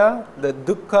samudaya, the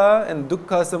dukkha and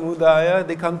dukkha samudaya,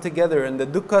 they come together. And the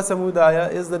dukkha samudaya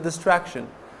is the distraction.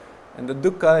 And the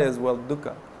dukkha is, well,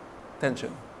 dukkha,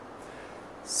 tension.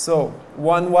 So,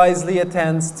 one wisely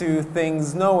attends to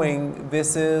things knowing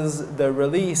this is the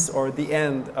release or the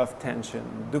end of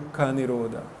tension, dukkha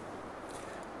nirodha.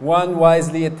 One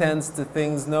wisely attends to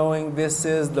things knowing this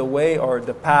is the way or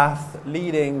the path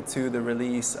leading to the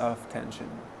release of tension.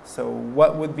 So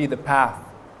what would be the path?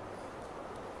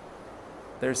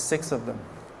 There's 6 of them.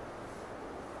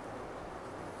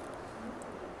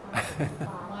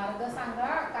 मार्ग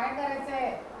सांगा, काय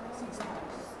करायचंय?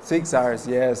 6 hours,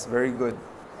 yes, very good.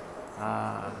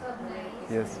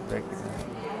 Yes, very good.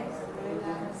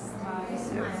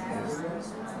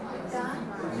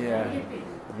 Yeah,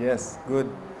 yes, good.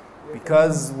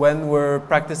 Because when we're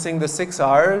practicing the 6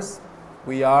 hours,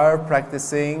 we are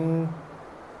practicing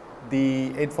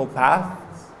the Eightfold Path,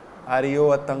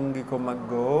 Ariyo Atangiko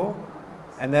Maggo,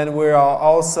 and then we're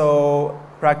also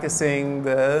practicing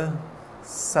the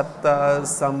Satta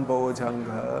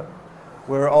Sambojjhanga.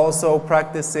 We're also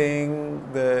practicing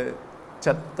the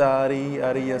Chattari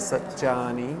Ariya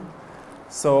Satchani.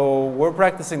 So we're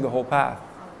practicing the whole path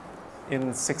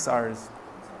in 6 hours.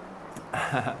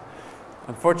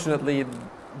 Unfortunately, it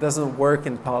doesn't work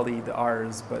in Pali, the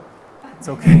R's, but it's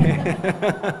okay.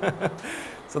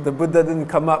 So the Buddha didn't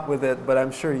come up with it, but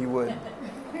I'm sure he would.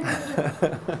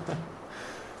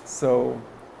 So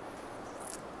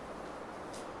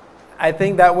I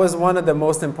think that was one of the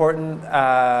most important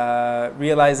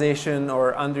realization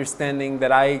or understanding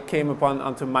that I came upon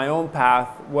onto my own path,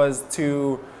 was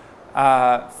to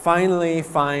finally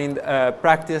find a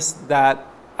practice that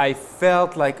I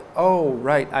felt like, oh,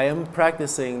 right, I am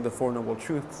practicing the Four Noble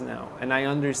Truths now, and I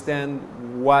understand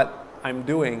what I'm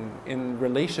doing in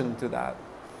relation to that.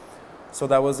 So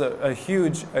that was a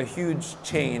huge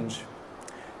change.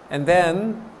 And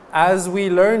then, as we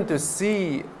learn to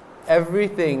see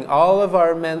everything, all of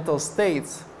our mental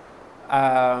states,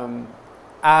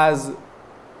 as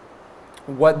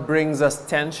what brings us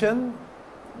tension,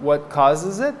 what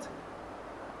causes it,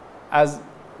 as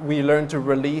we learn to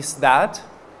release that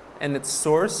and its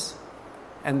source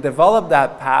and develop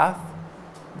that path,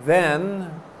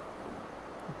 then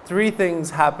 3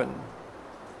 things happen.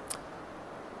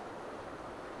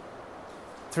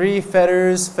 3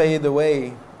 fetters fade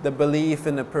away. The belief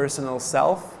in a personal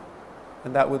self,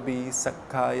 and that would be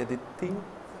Sakkaya Ditthi.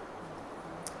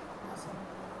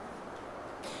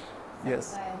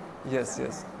 Yes, yes,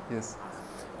 yes, yes.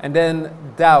 And then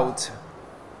doubt.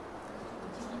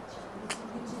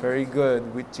 Very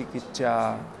good,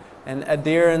 Vichikicha. And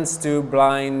adherence to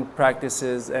blind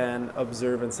practices and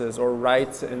observances, or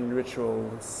rites and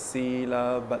rituals.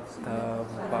 Sila Bhatta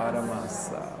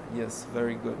Paramasa. Yes,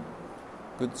 very good.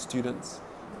 Good students.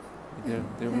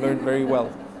 They've learned very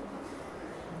well.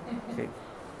 Okay,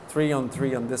 3 on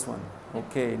 3 on this one.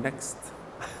 Okay, next.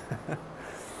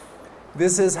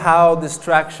 This is how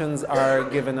distractions are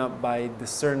given up by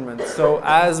discernment. So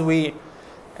as we,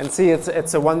 and see,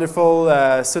 it's a wonderful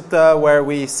sutta where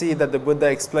we see that the Buddha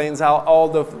explains how all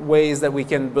the ways that we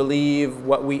can believe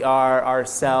what we are,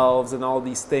 ourselves, and all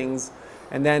these things.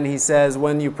 And then he says,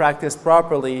 when you practice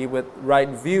properly with right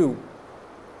view,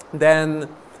 then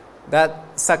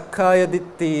that Sakkaya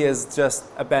Ditthi is just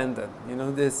abandoned. You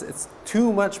know, it's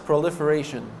too much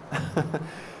proliferation.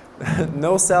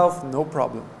 No self, no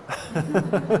problem.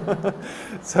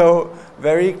 So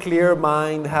very clear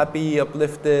mind, happy,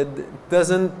 uplifted.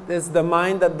 It's the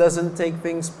mind that doesn't take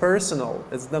things personal.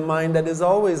 It's the mind that is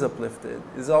always uplifted,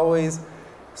 is always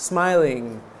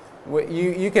smiling.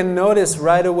 You can notice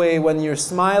right away when your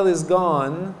smile is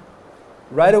gone,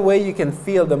 right away you can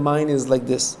feel the mind is like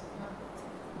this.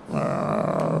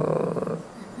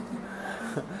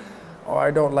 Oh,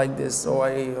 I don't like this.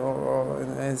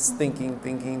 It's thinking.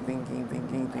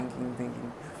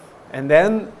 And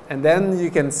then you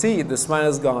can see the smile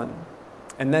is gone.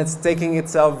 And that's taking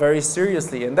itself very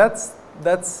seriously. And that's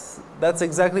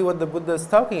exactly what the Buddha is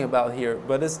talking about here.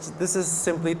 But this is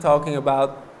simply talking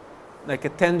about like a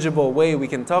tangible way we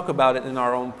can talk about it in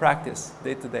our own practice,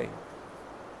 day to day.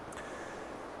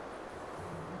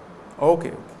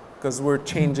 Okay. Because we're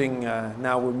changing,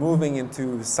 now we're moving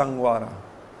into Sangvara,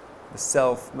 the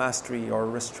self-mastery or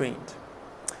restraint.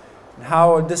 And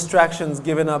how are distractions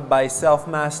given up by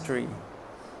self-mastery?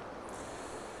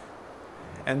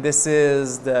 And this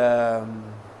is the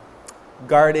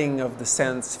guarding of the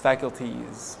sense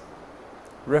faculties.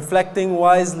 Reflecting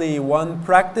wisely, one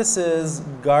practices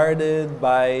guarded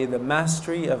by the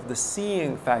mastery of the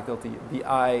seeing faculty, the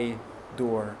eye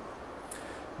door.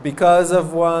 Because if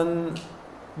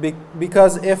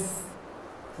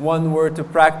one were to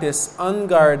practice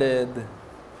unguarded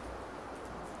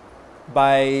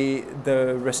by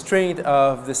the restraint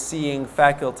of the seeing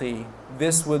faculty,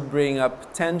 this would bring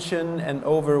up tension and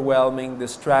overwhelming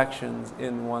distractions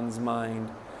in one's mind.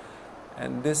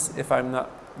 And this, if I'm not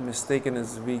mistaken,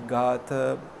 is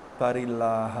Vigata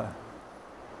Parilaha.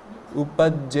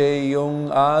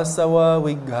 Upajjayong asawa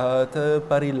vighata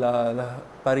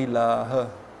parilaha.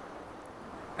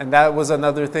 And that was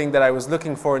another thing that I was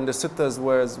looking for in the suttas,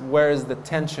 was where is the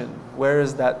tension? Where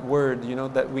is that word, you know,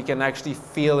 that we can actually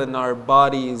feel in our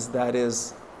bodies, that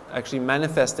is actually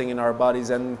manifesting in our bodies.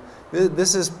 And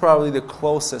this is probably the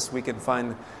closest we can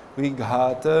find.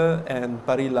 Vighata and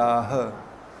parilaha.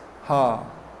 Ha.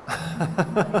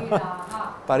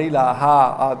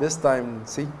 Parilaha. This time,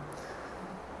 see?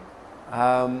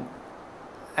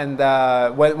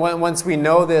 Once we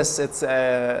know this, it's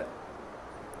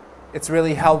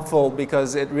really helpful,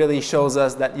 because it really shows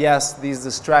us that yes, these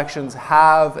distractions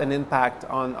have an impact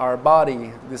on our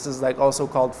body. This is like also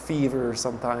called fever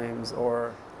sometimes.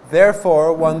 Or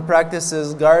therefore, one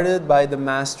practices guarded by the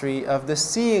mastery of the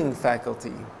seeing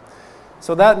faculty.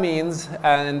 So that means,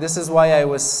 and this is why I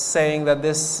was saying that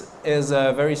this is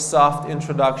a very soft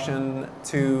introduction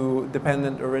to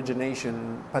dependent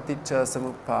origination, paticca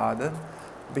samuppada,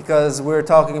 because we're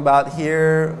talking about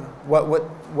here,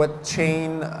 what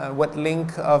chain, what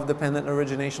link of dependent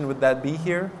origination would that be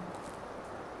here?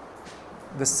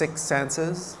 The six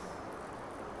senses.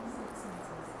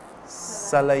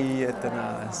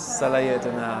 Salayatana,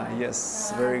 salayatana,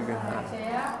 yes, very good.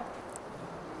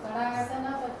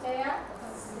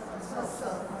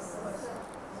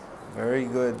 Very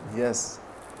good, yes.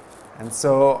 And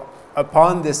so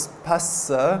upon this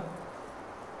passa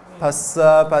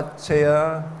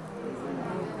paccaya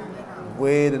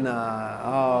vedana.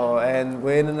 Oh, and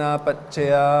vedana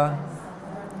paccaya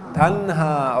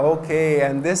tanha. Okay,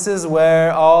 and this is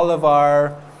where all of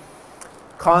our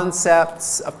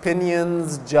concepts,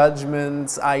 opinions,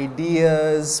 judgments,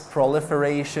 ideas,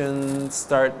 proliferation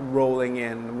start rolling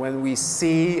in. When we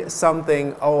see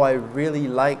something, oh, I really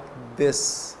like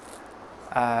this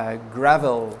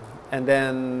gravel, and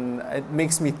then it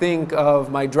makes me think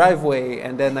of my driveway,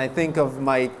 and then I think of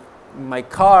my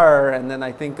car, and then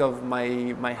I think of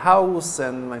my house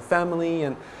and my family,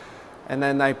 and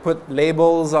then I put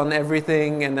labels on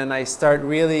everything, and then I start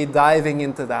really diving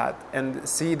into that. And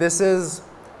see, this is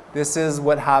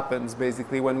what happens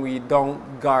basically when we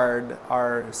don't guard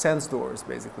our sense doors,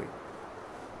 basically.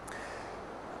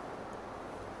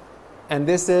 And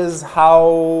this is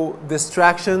how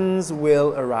distractions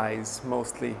will arise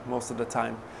most of the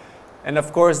time. And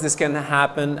of course, this can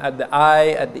happen at the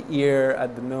eye, at the ear,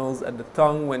 at the nose, at the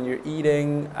tongue, when you're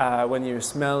eating, when you're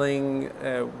smelling,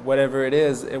 whatever it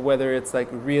is, whether it's like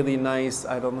really nice,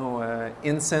 I don't know,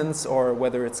 incense, or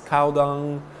whether it's cow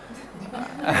dung.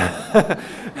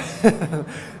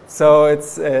 So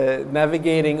it's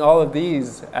navigating all of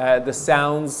these, the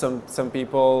sounds. Some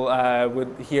people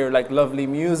would hear like lovely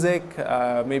music,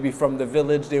 maybe from the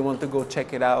village, they want to go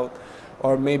check it out,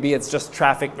 or maybe it's just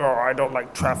traffic. Oh, I don't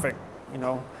like traffic, you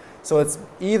know. So it's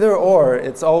either or.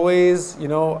 It's always, you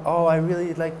know, oh, I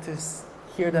really like to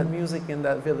hear that music in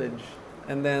that village,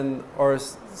 and then, or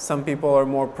some people are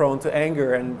more prone to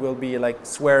anger and will be like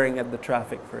swearing at the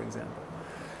traffic, for example.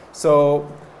 So,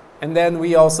 and then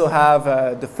we also have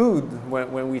the food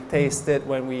when we taste it,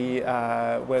 when we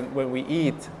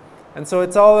eat, and so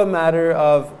it's all a matter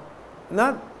of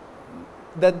not.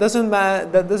 That doesn't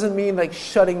mean like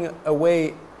shutting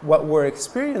away what we're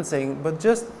experiencing, but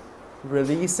just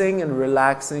releasing and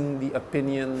relaxing the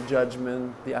opinion,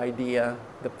 judgment, the idea,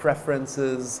 the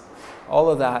preferences, all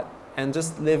of that, and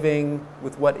just living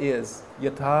with what is.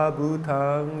 Yatha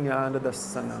bhutang jnana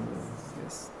dasanam.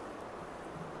 Yes.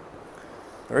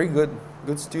 Very good.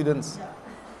 Good students.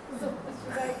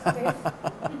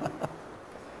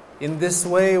 In this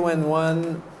way, when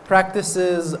one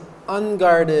practices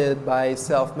unguarded by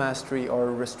self-mastery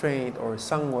or restraint or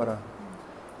samvara,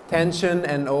 tension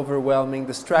and overwhelming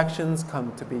distractions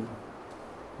come to be.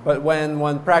 But when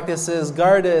one practices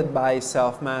guarded by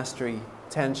self-mastery,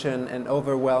 tension and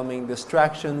overwhelming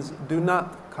distractions do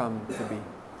not come to be.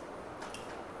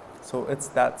 So it's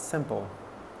that simple.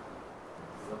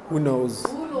 Who knows?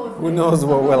 Who knows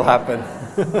what will happen?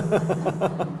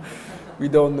 We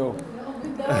don't know.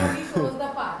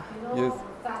 Yes.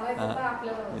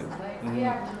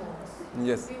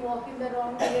 Yes. If we walk in the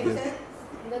wrong direction, yes,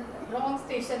 the wrong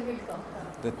station will come.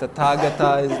 The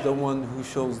Tathagata is the one who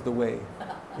shows the way.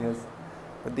 Yes.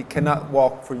 But they cannot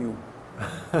walk for you.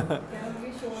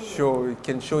 Sure, it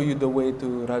can show you the way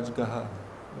to Rajgaha.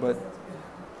 But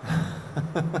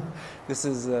this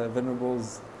is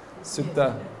Venerable's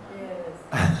sutta.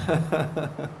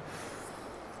 Yes.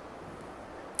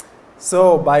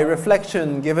 So, by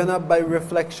reflection, given up by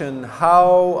reflection,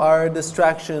 how are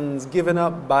distractions given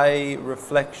up by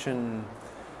reflection?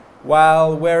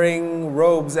 while wearing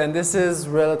robes, and this is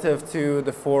relative to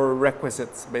the 4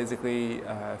 requisites, basically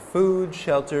food,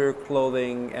 shelter,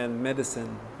 clothing, and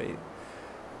medicine.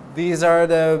 These are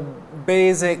the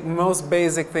most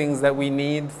basic things that we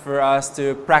need for us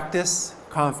to practice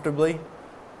comfortably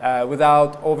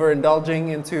without overindulging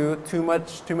into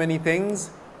too many things,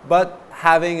 but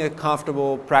having a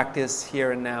comfortable practice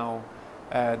here and now.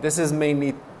 This is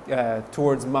mainly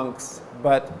towards monks,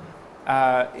 but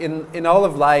in all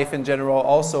of life in general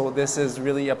also this is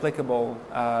really applicable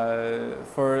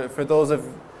for those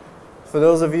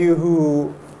of you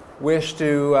who wish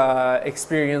to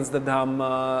experience the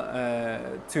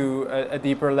Dhamma to a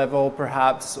deeper level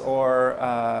perhaps, or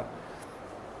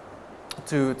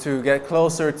to get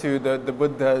closer to the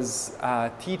Buddha's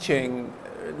teaching,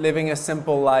 living a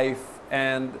simple life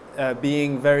and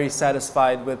being very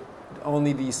satisfied with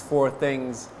only these 4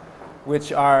 things,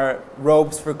 which are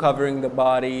robes for covering the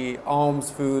body, alms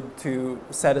food to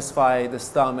satisfy the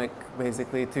stomach,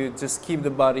 basically to just keep the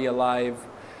body alive.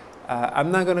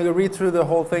 I'm not going to read through the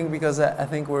whole thing because I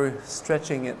think we're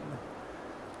stretching it.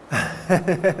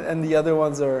 And the other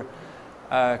ones are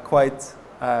quite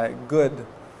good.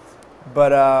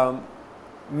 But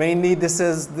mainly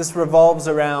this revolves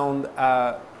around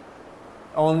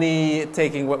only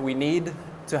taking what we need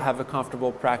to have a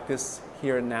comfortable practice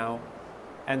here and now.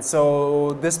 And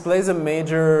so this plays a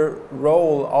major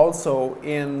role also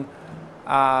in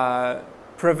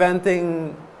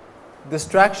preventing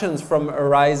distractions from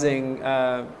arising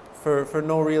for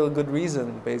no real good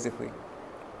reason, basically.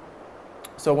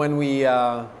 So when we,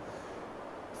 for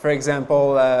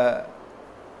example,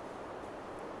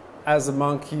 as a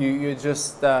monk, you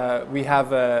just, we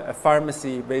have a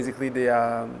pharmacy, basically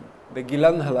the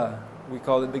Gilanhala, we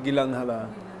call it the Gilanhala.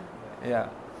 Yeah.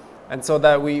 And so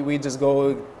that we just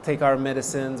go take our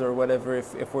medicines or whatever.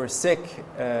 If we're sick,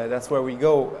 that's where we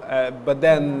go. But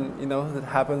then, you know, it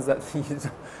happens that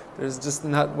there's just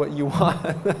not what you want.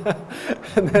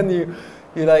 And then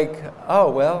you're like, oh,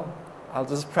 well, I'll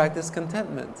just practice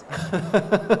contentment.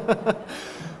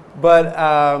 But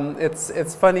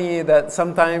it's funny that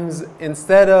sometimes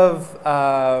instead of,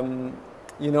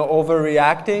 you know,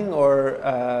 overreacting, or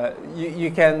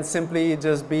you can simply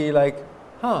just be like,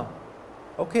 huh,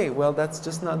 okay, well, that's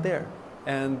just not there,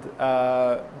 and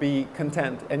be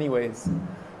content anyways.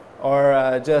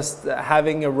 Or just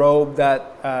having a robe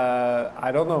that,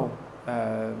 I don't know,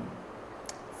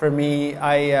 for me,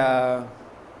 I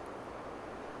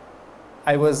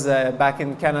was back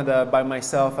in Canada by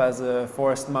myself as a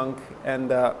forest monk,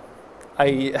 and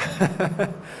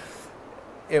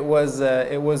it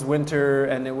was winter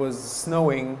and it was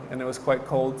snowing and it was quite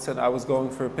cold, so I was going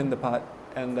for a Pindapat,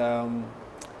 and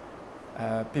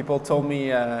people told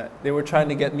me they were trying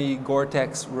to get me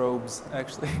Gore-Tex robes,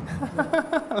 actually,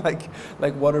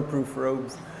 like waterproof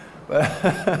robes, but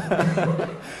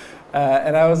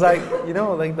and I was like, you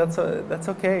know, like that's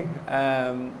okay,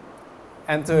 and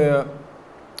to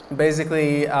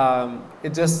basically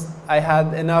it just, I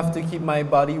had enough to keep my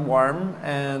body warm,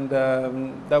 and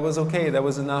that was okay, that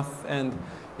was enough. And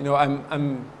you know,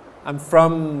 I'm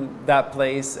from that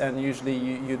place, and usually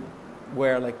you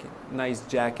wear like nice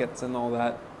jackets and all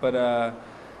that, but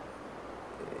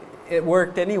it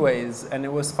worked anyways, and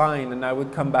it was fine. And I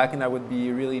would come back and I would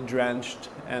be really drenched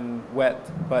and wet,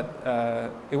 but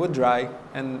it would dry,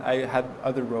 and I had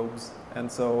other robes, and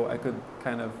so I could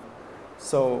kind of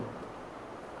sew.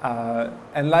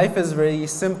 And life is very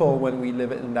simple when we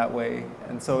live it in that way,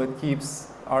 and so it keeps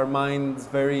our minds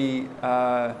very,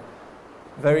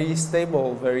 very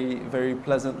stable, very, very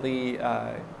pleasantly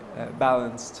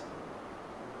balanced.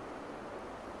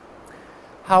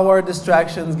 How are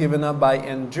distractions given up by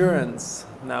endurance?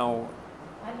 Now,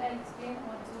 I'll explain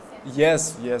what you said.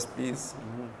 yes, yes, please.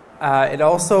 It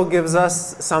also gives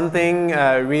us something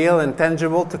real and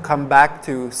tangible to come back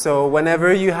to. So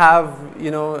whenever you have,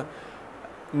 you know,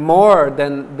 more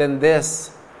than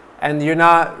this, and you're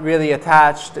not really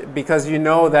attached, because you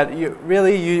know that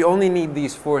you only need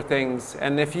these 4 things,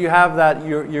 and if you have that,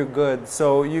 you're good.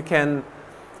 So you can,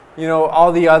 you know,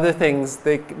 all the other things,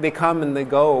 they come and they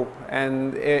go,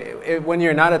 and when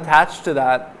you're not attached to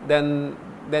that, then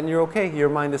you're okay. Your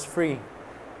mind is free.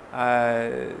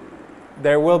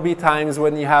 There will be times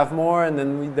when you have more, and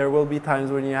then there will be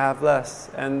times when you have less.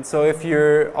 And so if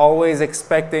you're always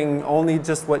expecting only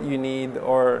just what you need,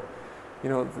 or, you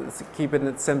know, keeping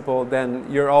it simple, then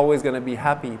you're always going to be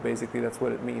happy. Basically, that's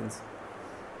what it means.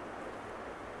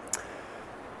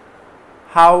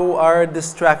 How are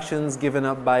distractions given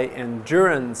up by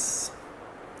endurance?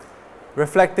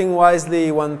 Reflecting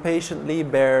wisely, one patiently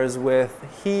bears with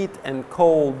heat and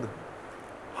cold,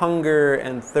 hunger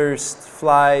and thirst,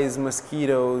 flies,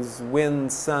 mosquitoes,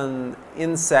 wind, sun,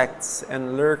 insects,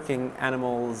 and lurking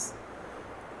animals.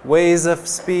 Ways of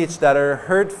speech that are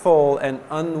hurtful and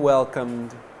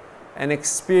unwelcomed, and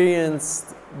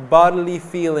experienced bodily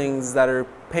feelings that are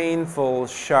painful,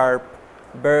 sharp,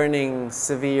 burning,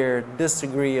 severe,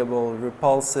 disagreeable,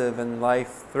 repulsive, and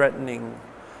life-threatening.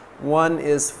 One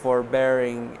is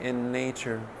forbearing in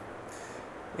nature.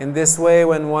 In this way,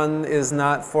 when one is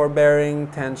not forbearing,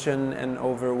 tension and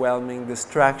overwhelming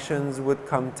distractions would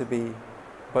come to be.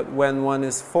 But when one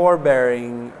is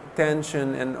forbearing,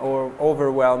 tension and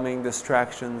overwhelming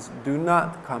distractions do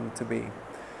not come to be.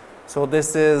 So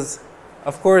this is,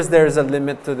 of course, there's a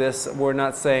limit to this. We're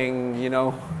not saying, you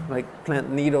know, like plant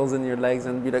needles in your legs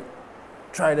and be like,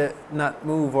 try to not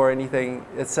move or anything.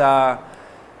 It's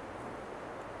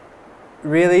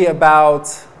really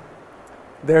about,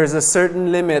 there's a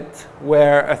certain limit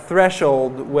where, a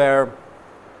threshold where,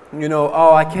 you know,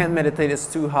 oh, I can't meditate, it's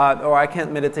too hot, or I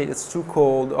can't meditate, it's too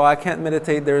cold, or I can't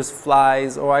meditate, there's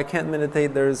flies, or I can't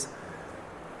meditate, there's,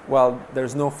 well,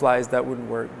 there's no flies, that wouldn't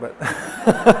work, but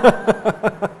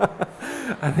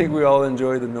I think we all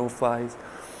enjoy the no flies.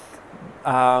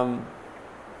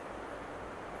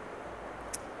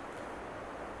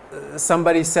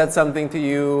 Somebody said something to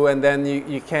you and then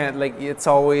you can't, like, it's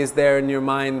always there in your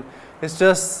mind. It's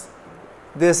just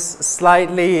this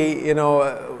slightly, you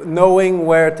know, knowing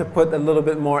where to put a little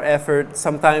bit more effort.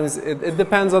 Sometimes it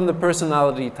depends on the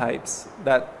personality types.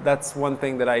 That's one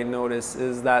thing that I notice,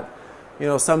 is that, you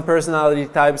know, some personality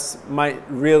types might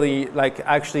really, like,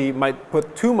 actually might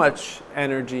put too much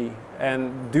energy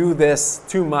and do this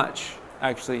too much,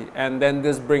 actually, and then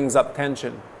this brings up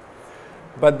tension.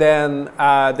 But then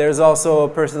there's also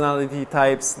personality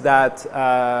types that,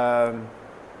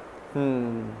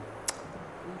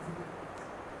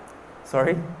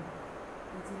 sorry?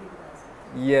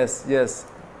 Yes, yes.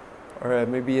 Or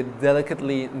maybe a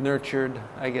delicately nurtured,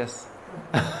 I guess.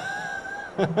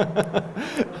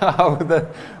 How would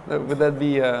that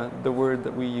be the word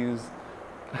that we use?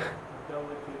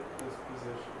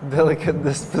 Delicate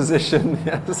disposition. Delicate disposition,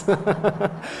 yes.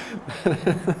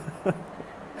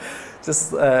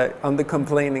 Just on the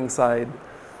complaining side.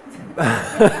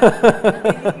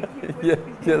 Yes,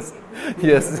 yes,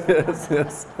 yes,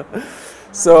 yes.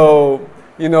 So,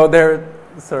 you know,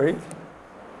 sorry? Yes,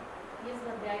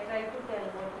 Bhante, I tried to tell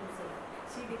what you said.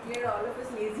 She declared all of us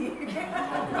lazy.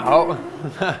 Oh.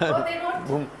 Oh, they don't.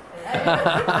 Boom. They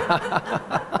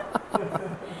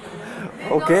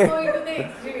Okay. not go into the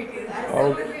extremities.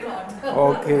 Absolutely not.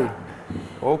 Okay.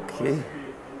 Okay.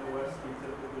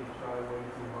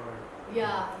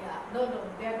 Yeah, yeah. No,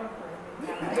 they are not trying.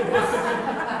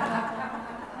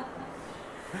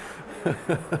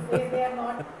 They are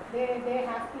not. They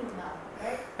have to now,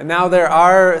 right? And now there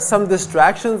are some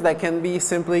distractions that can be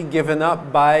simply given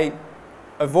up by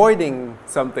avoiding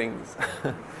some things.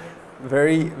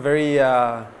 Very, very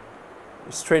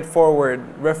straightforward.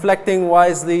 Reflecting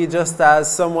wisely, just as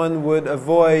someone would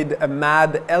avoid a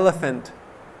mad elephant.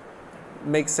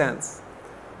 Makes sense.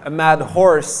 A mad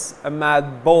horse, a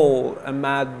mad bull, a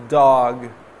mad dog,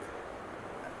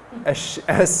 a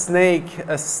snake,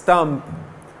 a stump,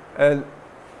 a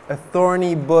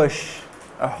thorny bush,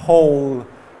 a hole,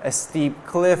 a steep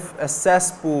cliff, a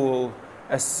cesspool,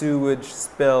 a sewage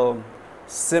spill.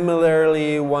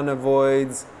 Similarly, one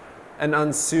avoids an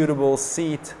unsuitable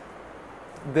seat.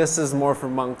 This is more for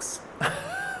monks.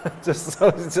 just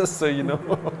so you know.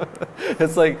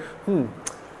 It's like,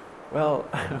 well,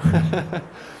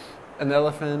 an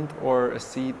elephant or a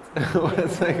seat.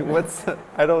 It's like,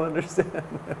 I don't understand.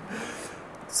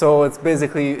 So it's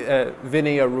basically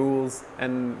Vinaya rules,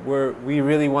 and we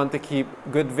really want to keep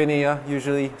good Vinaya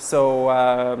usually. So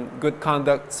good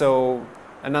conduct. So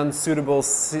an unsuitable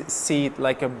seat,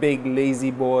 like a big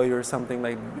lazy boy or something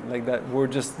like that, we're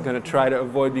just going to try to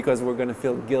avoid because we're going to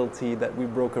feel guilty that we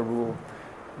broke a rule.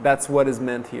 That's what is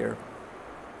meant here.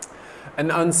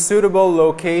 An unsuitable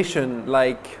location,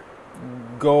 like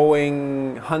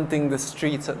hunting the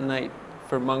streets at night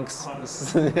for monks,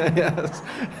 yes,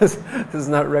 this is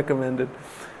not recommended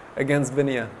against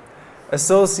Vinaya.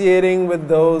 Associating with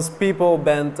those people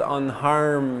bent on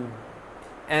harm,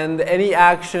 and any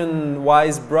action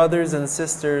wise brothers and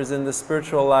sisters in the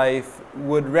spiritual life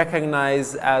would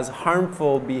recognize as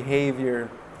harmful behavior.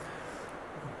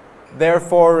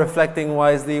 Therefore, reflecting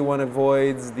wisely, one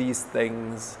avoids these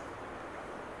things.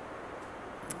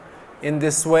 In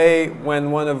this way, when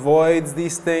one avoids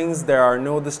these things, there are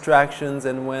no distractions,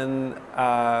 and when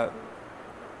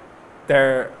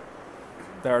there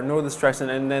are no distractions,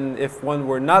 and then if one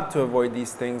were not to avoid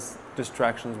these things,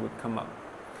 distractions would come up.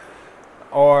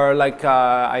 Or like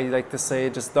I like to say,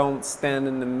 just don't stand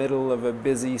in the middle of a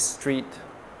busy street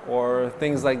or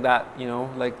things like that, you know.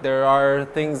 Like there are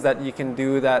things that you can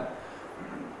do that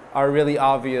are really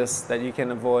obvious that you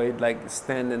can avoid, like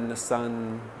stand in the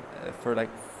sun for like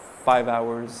 5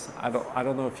 hours. I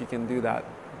don't know if you can do that.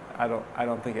 I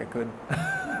don't think I could.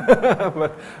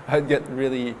 But I'd get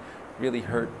really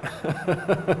hurt.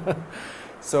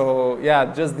 So yeah,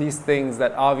 just these things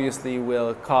that obviously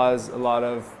will cause a lot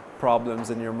of problems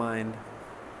in your mind.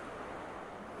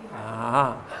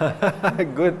 Ah,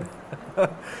 good.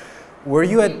 Were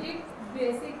you at?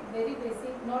 Basic, very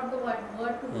basic, not the word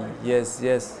to word. Yes.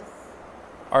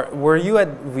 Were you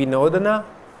at Vinodana?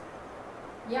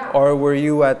 Yeah. Or were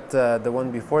you at the one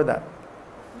before that?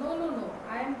 No.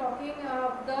 I am talking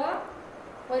of the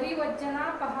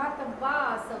Parivajjana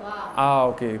Pahatabba Asava. Ah,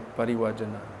 okay,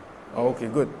 Parivajjana. Yes. Okay,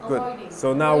 good. Avoiding.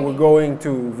 So now we're going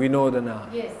to Vinodana.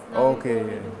 Yes. Now Okay, we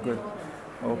go into good.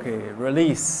 Vinodana. Okay,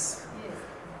 release. Yes.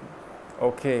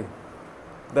 Okay,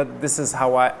 this is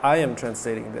how I am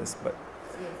translating this. But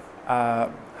Yes.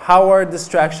 how are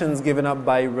distractions given up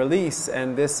by release?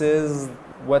 And this is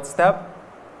what step?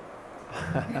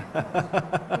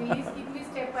 Release quickly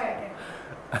step by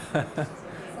step.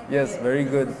 Yes, very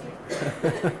good.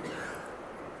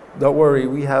 Don't worry,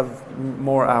 we have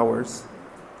more hours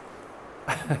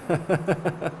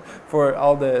for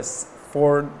all the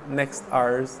 4 next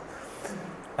hours.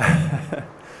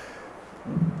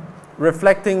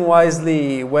 Reflecting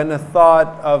wisely when a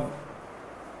thought of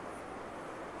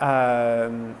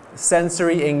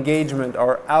sensory engagement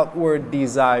or outward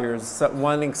desires,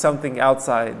 wanting something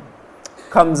outside,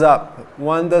 comes up,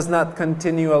 one does not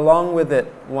continue along with it,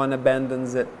 one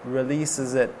abandons it,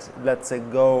 releases it, lets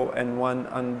it go, and one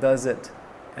undoes it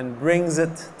and brings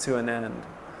it to an end.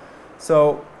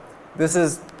 So this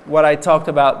is what I talked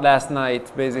about last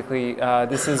night, basically.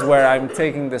 This is where I'm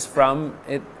taking this from.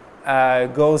 It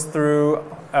goes through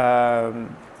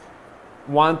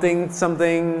wanting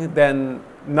something, then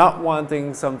not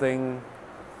wanting something,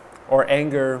 or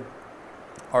anger,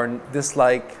 or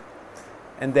dislike,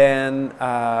 and then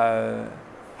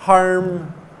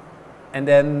harm, and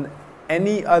then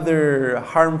any other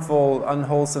harmful,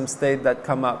 unwholesome state that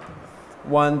come up.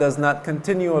 One does not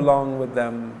continue along with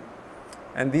them.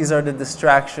 And these are the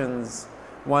distractions.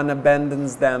 One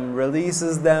abandons them,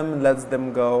 releases them, lets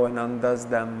them go, and undoes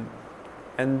them,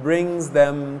 and brings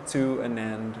them to an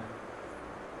end.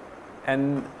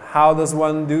 And how does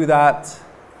one do that?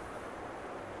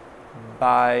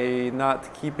 By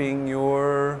not keeping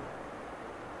your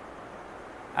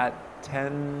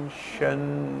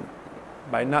attention,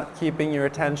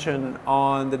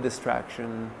 on the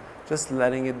distraction, just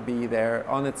letting it be there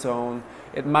on its own.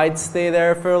 It might stay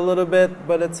there for a little bit,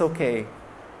 but it's okay.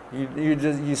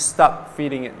 You stop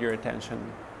feeding it your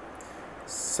attention.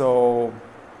 So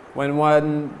when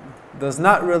one does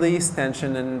not release,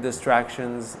 tension and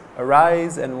distractions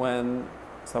arise, and when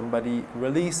somebody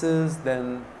releases,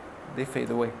 then they fade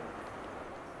away.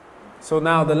 So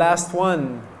now the last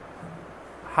one.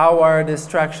 How are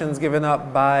distractions given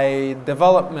up by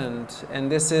development? And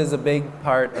this is a big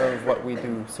part of what we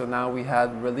do. So now we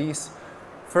had release.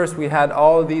 First, we had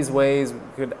all these ways we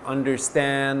could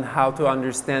understand how to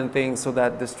understand things so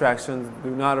that distractions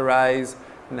do not arise,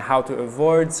 and how to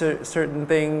avoid certain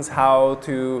things, how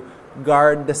to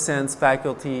guard the sense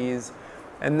faculties.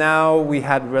 And now we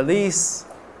had release.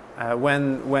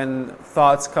 When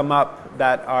thoughts come up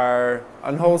that are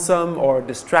unwholesome or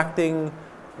distracting,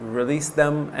 release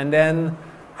them, and then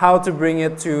how to bring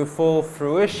it to full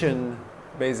fruition,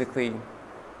 basically,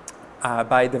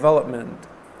 by development,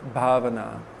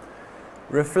 bhavana.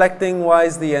 Reflecting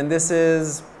wisely, and this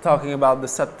is talking about the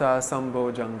satta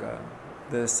sambojjhanga,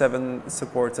 the 7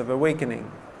 supports of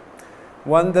awakening.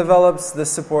 One develops the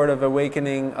support of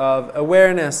awakening of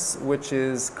awareness, which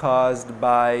is caused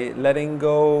by letting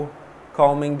go,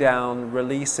 calming down,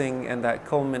 releasing, and that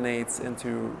culminates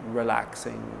into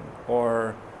relaxing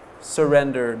or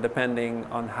surrender, depending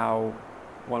on how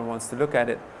one wants to look at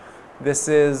it. This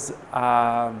is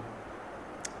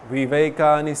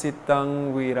viveka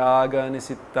nisittang, viraga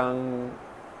nisittang,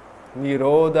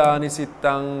 nirodha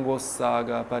nisittang,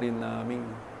 vossaga parinami.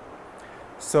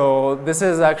 So this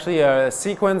is actually a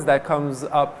sequence that comes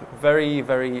up very,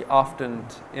 very often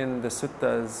in the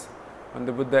suttas. When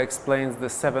the Buddha explains the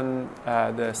 7,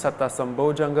 the satta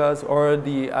sambojjhangas or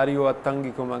the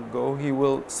Aryattangika Maggo, he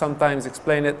will sometimes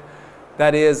explain it.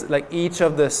 That is, like each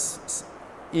of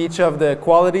the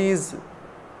qualities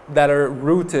that are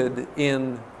rooted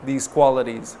in these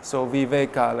qualities. So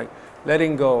viveka, like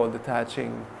letting go,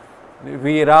 detaching.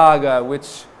 Viraga,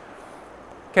 which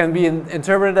can be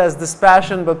interpreted as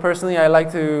dispassion, but personally I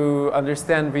like to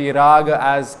understand viraga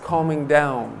as calming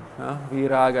down.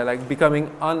 Viraga, like becoming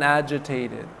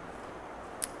unagitated.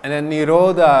 And then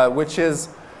nirodha, which is,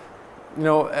 you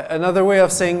know, another way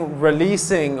of saying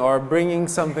releasing or bringing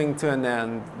something to an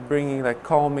end, bringing, like,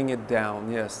 calming it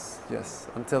down, yes,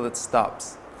 until it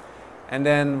stops. And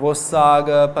then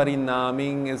vosaga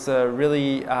parinaming is a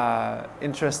really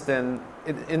interesting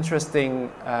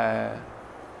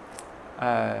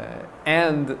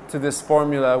end to this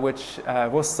formula, which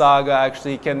vosaga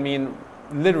actually can mean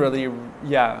literally,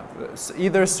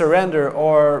 either surrender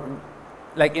or,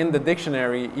 like in the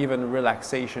dictionary, even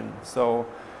relaxation. So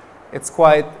it's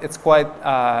quite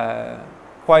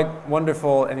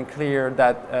wonderful and clear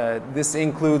that this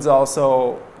includes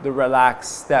also the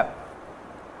relaxed step,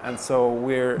 and so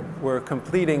we're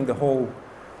completing the whole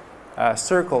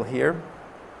circle here.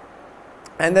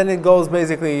 And then it goes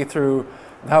basically through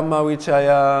Dhamma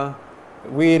Vichaya,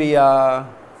 Virya,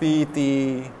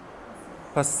 Piti,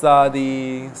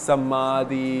 Pasadi,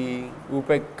 Samadhi,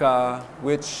 Upekka,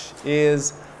 which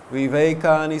is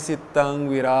Viveka Nisittang,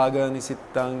 Viraga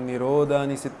Nisittang, Nirodha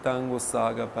Nisittang,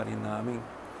 Vosaga Parinami.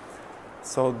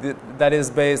 So that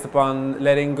is based upon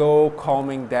letting go,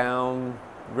 calming down,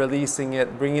 releasing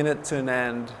it, bringing it to an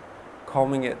end,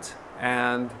 calming it,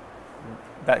 and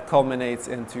that culminates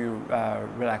into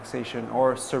relaxation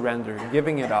or surrender,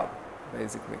 giving it up,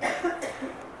 basically.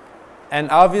 And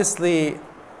obviously,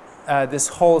 this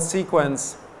whole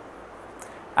sequence,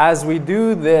 as we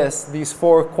do this, these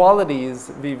four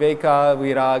qualities, viveka,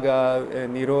 viraga,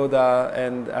 nirodha,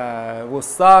 and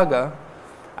vosaga,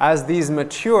 as these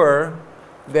mature,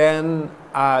 then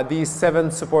these 7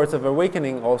 supports of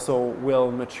awakening also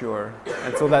will mature.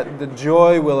 And so that the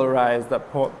joy will arise,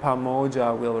 that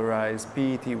pamoja will arise,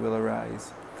 piti will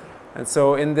arise. And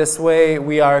so in this way,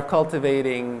 we are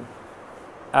cultivating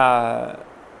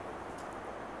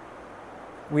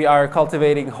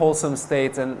wholesome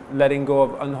states and letting go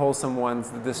of unwholesome ones,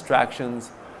 the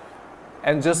distractions.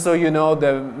 And just so you know,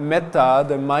 the metta,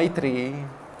 the maitri,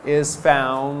 is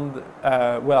found,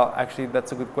 well, actually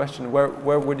that's a good question.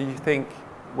 Where would you think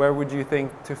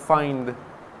to find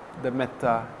the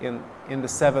metta in the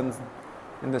 7,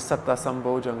 in the Satta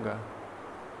Sambhojanga?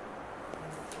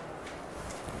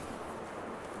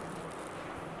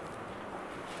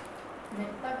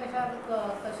 Metta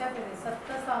कशात येते? सत्त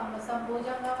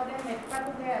संभोजंगामध्ये मेत्ता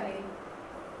कुठे आले?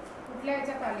 कुठल्या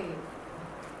ह्याच्यात आले?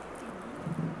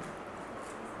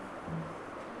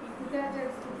 कुठली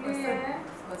आहे?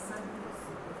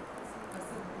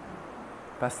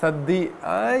 Pasadi,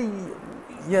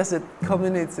 yes, it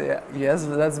culminates. Yes,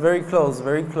 that's very close.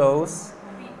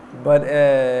 But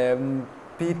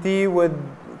piti would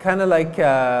kind of like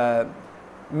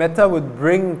metta would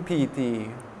bring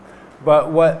piti.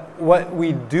 But what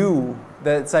we do,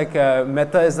 that's like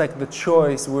metta is like the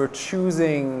choice. We're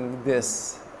choosing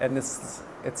this, and it's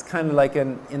kind of like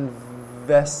an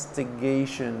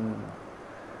investigation.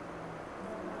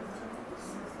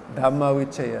 Dhamma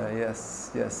Vichaya,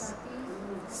 yes.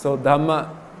 So Dhamma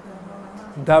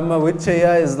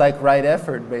Vichaya is like right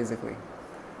effort, basically.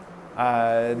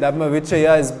 Dhamma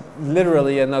Vichaya is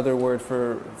literally another word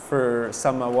for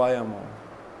Samavayamo.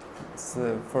 It's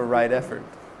for right effort.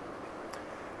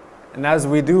 And as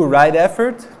we do right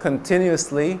effort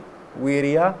continuously,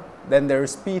 virya, then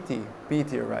there's piti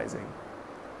arising.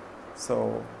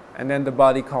 So, and then the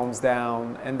body calms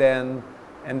down, and then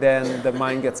the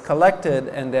mind gets collected,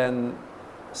 and then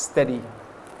steady.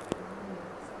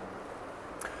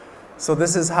 So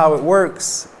this is how it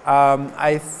works.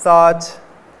 I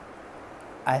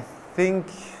think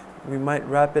we might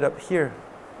wrap it up here.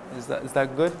 Is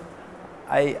that good?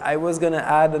 I was going to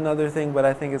add another thing, but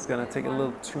I think it's going to take a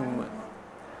little too much.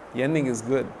 The ending is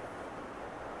good.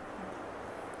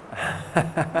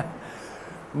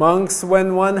 Monks,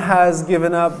 when one has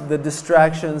given up the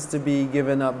distractions to be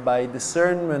given up by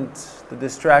discernment, the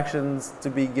distractions to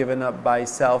be given up by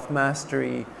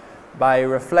self-mastery, by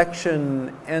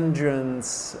reflection,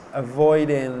 endurance,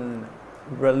 avoiding,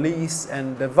 release,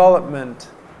 and development,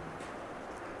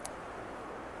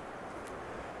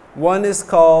 one is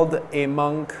called a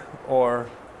monk or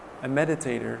a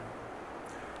meditator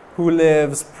who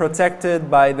lives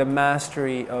protected by the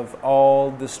mastery of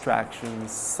all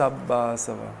distractions,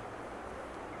 sabbasava,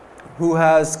 who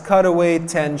has cut away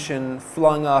tension,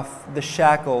 flung off the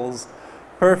shackles,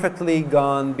 perfectly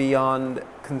gone beyond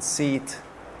conceit,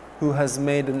 who has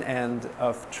made an end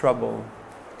of trouble.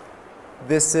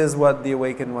 This is what the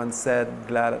Awakened One said.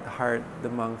 Glad at heart, the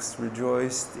monks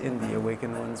rejoiced in the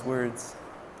Awakened One's words.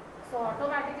 So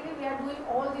automatically we are doing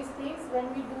all these things when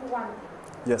we do one thing.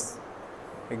 Yes.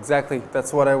 Exactly.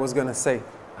 That's what I was going to say.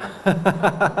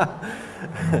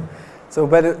 So,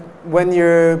 but when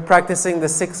you're practicing the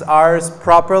 6 R's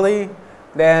properly,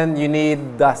 then you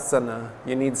need dasana,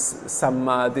 you need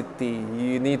sammaditi,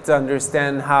 you need to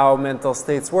understand how mental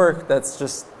states work. That's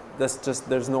just,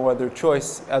 there's no other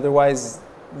choice. Otherwise,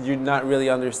 you not really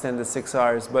understand the 6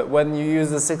 R's. But when you use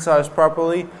the 6 R's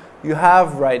properly, you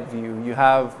have right view,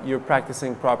 you're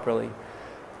practicing properly.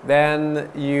 Then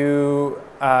you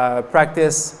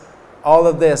practice all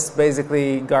of this,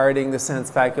 basically guarding the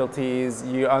sense faculties.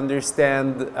 You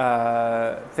understand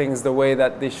things the way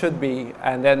that they should be,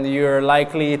 and then you're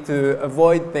likely to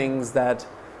avoid things that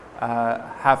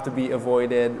have to be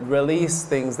avoided, release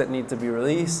things that need to be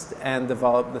released, and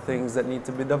develop the things that need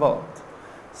to be developed.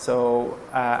 So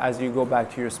as you go back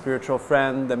to your spiritual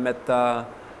friend, the metta,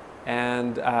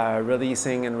 and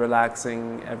releasing and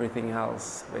relaxing everything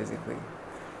else, basically.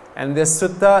 And this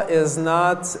sutta is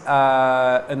not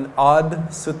an odd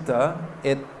sutta.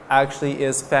 It actually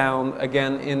is found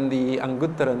again in the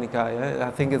Anguttara Nikaya.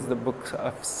 I think it's the book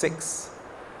of 6.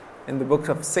 In the book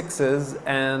of 6s,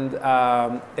 and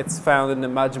it's found in the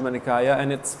Majjhima Nikaya,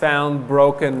 and it's found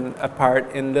broken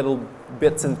apart in little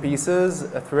bits and pieces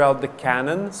throughout the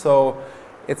canon. So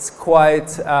it's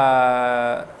quite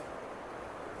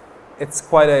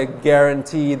a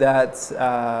guarantee that,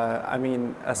 I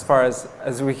mean, as far as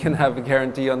we can have a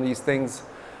guarantee on these things,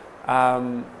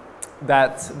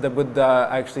 that the Buddha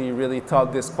actually really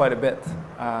taught this quite a bit,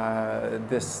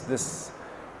 this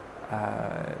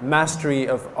mastery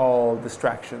of all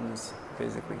distractions,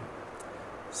 basically.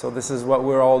 So this is what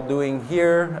we're all doing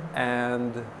here,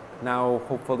 and now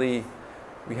hopefully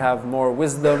we have more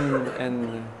wisdom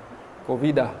and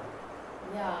Govida.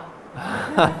 Yeah.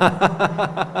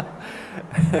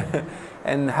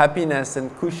 And happiness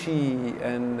and kushi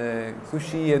and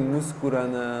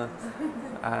muskurana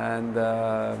and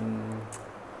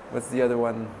what's the other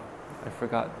one? I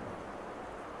forgot.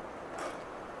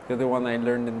 The other one I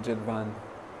learned in Jidvan.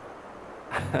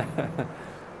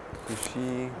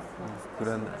 Kushi,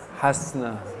 muskurana,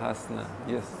 hasna,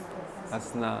 yes,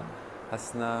 hasna,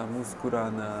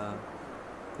 muskurana,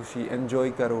 kushi,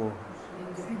 enjoy karo.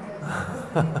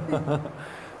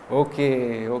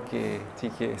 Okay,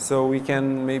 TK. So we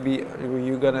can maybe,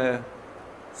 you gonna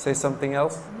say something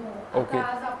else? No. Okay.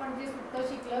 आज आपण जे सुद्धा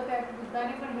शिकलो त्यात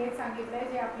बुद्धाने पण हेच सांगितलंय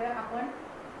जे आपण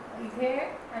इथे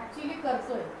actually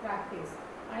करतोय प्रॅक्टिस,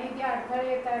 आणि जे अडथळे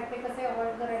येतात ते कसे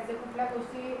अवॉइड करायचे, कुठल्या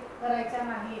गोष्टी करायच्या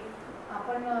नाहीत,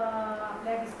 आपण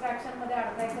आपल्या डिस्ट्रॅक्शन मध्ये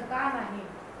अडकायचं का नाही,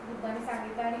 बुद्धाने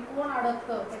सांगितलं. आणि कोण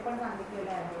अडकतं ते पण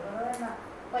सांगितलेलं आहे, बरोबर आहे ना.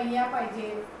 पहिया पाहिजे,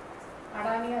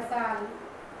 अडाणी असाल,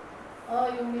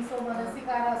 अयोनिसो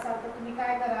मनसिकार असाल तर तुम्ही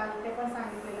काय कराल ते पण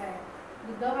सांगितलेलं आहे.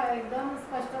 बुद्ध एकदम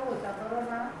स्पष्ट बोलतात, बरोबर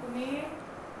ना. तुम्ही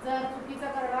जर चुकीचं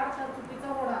करणार तर चुकीचं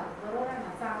होणार, बरोबर आहे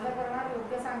ना. चांगलं करणार,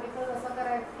 योग्य सांगितलं जसं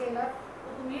केलं तर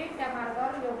तुम्ही त्या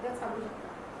मार्गावर योग्य चालू शकता.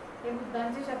 हे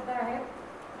बुद्धांचे शब्द आहेत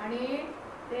आणि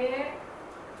ते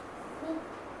खूप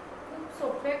खूप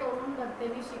सोपे करून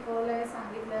भंतेनी शिकवलंय,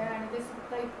 सांगितलंय, आणि ते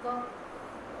सुद्धा इतकं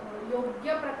योग्य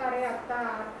प्रकारे आता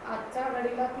आजच्या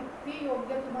घडीला किती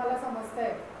योग्य तुम्हाला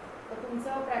समजतंय, तर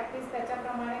तुमचं प्रॅक्टिस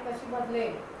त्याच्याप्रमाणे कशी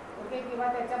बदलेल, ओके, किंवा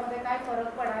त्याच्यामध्ये काय फरक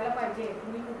पडायला पाहिजे,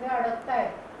 तुम्ही कुठे अडकताय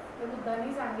ते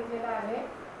बुद्धांनी सांगितलेलं आहे.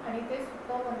 आणि ते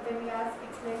सुद्धा म्हणते मी आज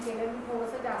एक्सप्लेन केलं. मी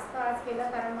थोडंसं जास्त आज केलं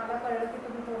कारण मला कळलं की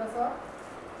तुम्ही थोडंसं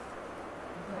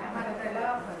त्याला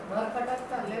भरकटत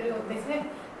चाललेले होते,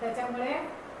 त्याच्यामुळे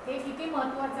हे किती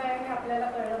महत्त्वाचं आहे हे आपल्याला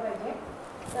कळलं पाहिजे.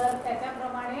 तर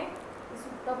त्याच्याप्रमाणे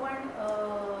सुक्त पण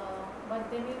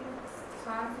म्हणते मी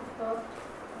छान सुक्त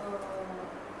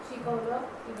शिकवलं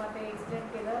किंवा ते एक्सप्लेन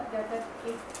केलं, ज्याच्यात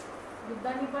एक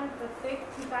बुद्धांनी पण प्रत्येक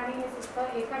ठिकाणी हे सुक्त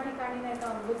एका ठिकाणी नाही तर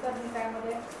अंगुत्तर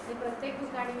निकायमध्ये हे प्रत्येक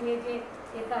ठिकाणी हे जे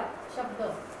येतात शब्द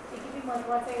ते किती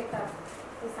महत्त्वाचे येतात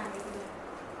ते सांगितले.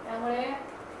 त्यामुळे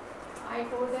I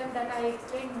told them that I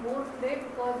explain more today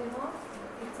because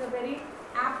it's a very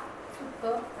apt Sukta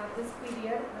at this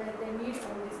period where they need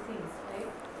all this things, right.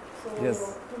 So yes.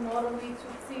 Tomorrow we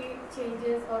should see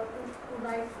changes, or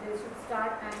tonight they should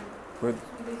start, and good.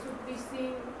 We should be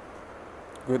seeing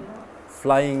good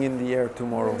flying in the air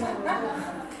tomorrow.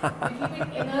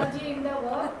 Keeping energy in the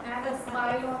work and a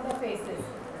smile on the faces.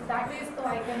 That is so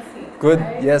I can see. Good.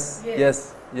 Right? Yes.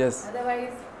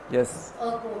 Otherwise, yes.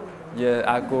 COVID.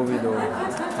 Yeah, COVID.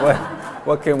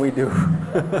 What can we do?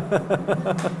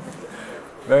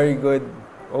 Very good.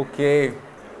 Okay.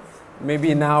 Maybe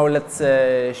now let's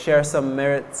share some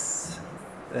merits.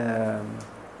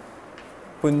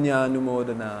 Punya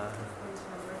Numodana,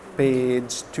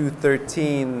 page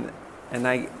 213, And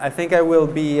I think I will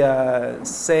be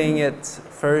saying it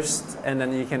first, and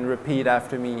then you can repeat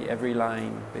after me every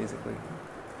line, basically.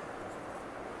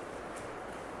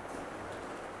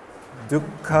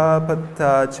 Dukkha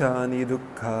pattachani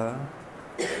dukkha,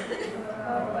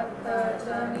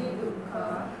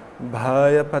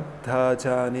 bhaya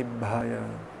pattachani bhaya,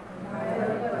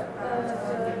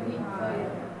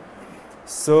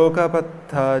 soka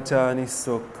pattachani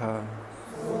sokha,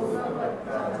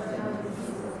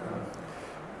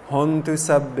 hontu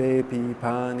sabbe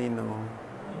pipanino,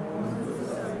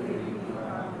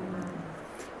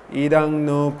 idang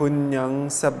no punyang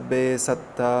sabbe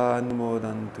satta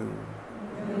anumodantu.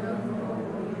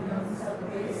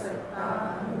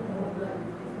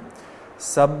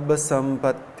 Sabba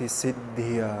sampatti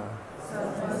siddhya,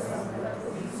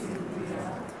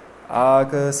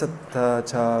 akasatta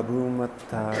cha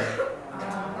bhumatta,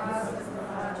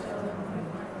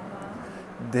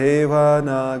 deva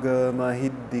naga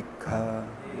mahiddikha,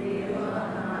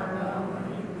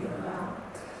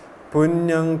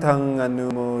 punyang tang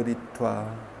anumoditva,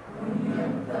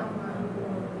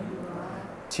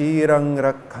 chirang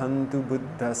rakhantu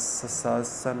buddhassa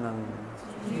sasanam.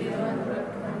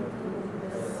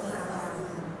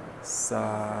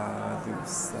 Sadhu,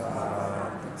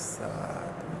 sadhu,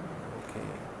 sadhu. Okay.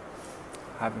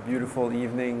 Have a beautiful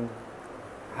evening.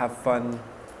 Have fun.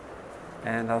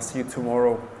 And I'll see you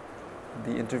tomorrow at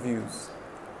the interviews.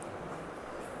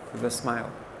 With a smile.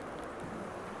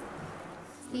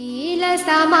 Sila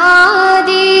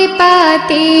samadhi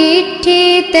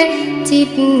patithit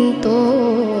chitto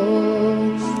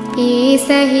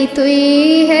Isa hi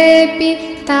tui hai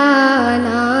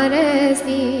pitana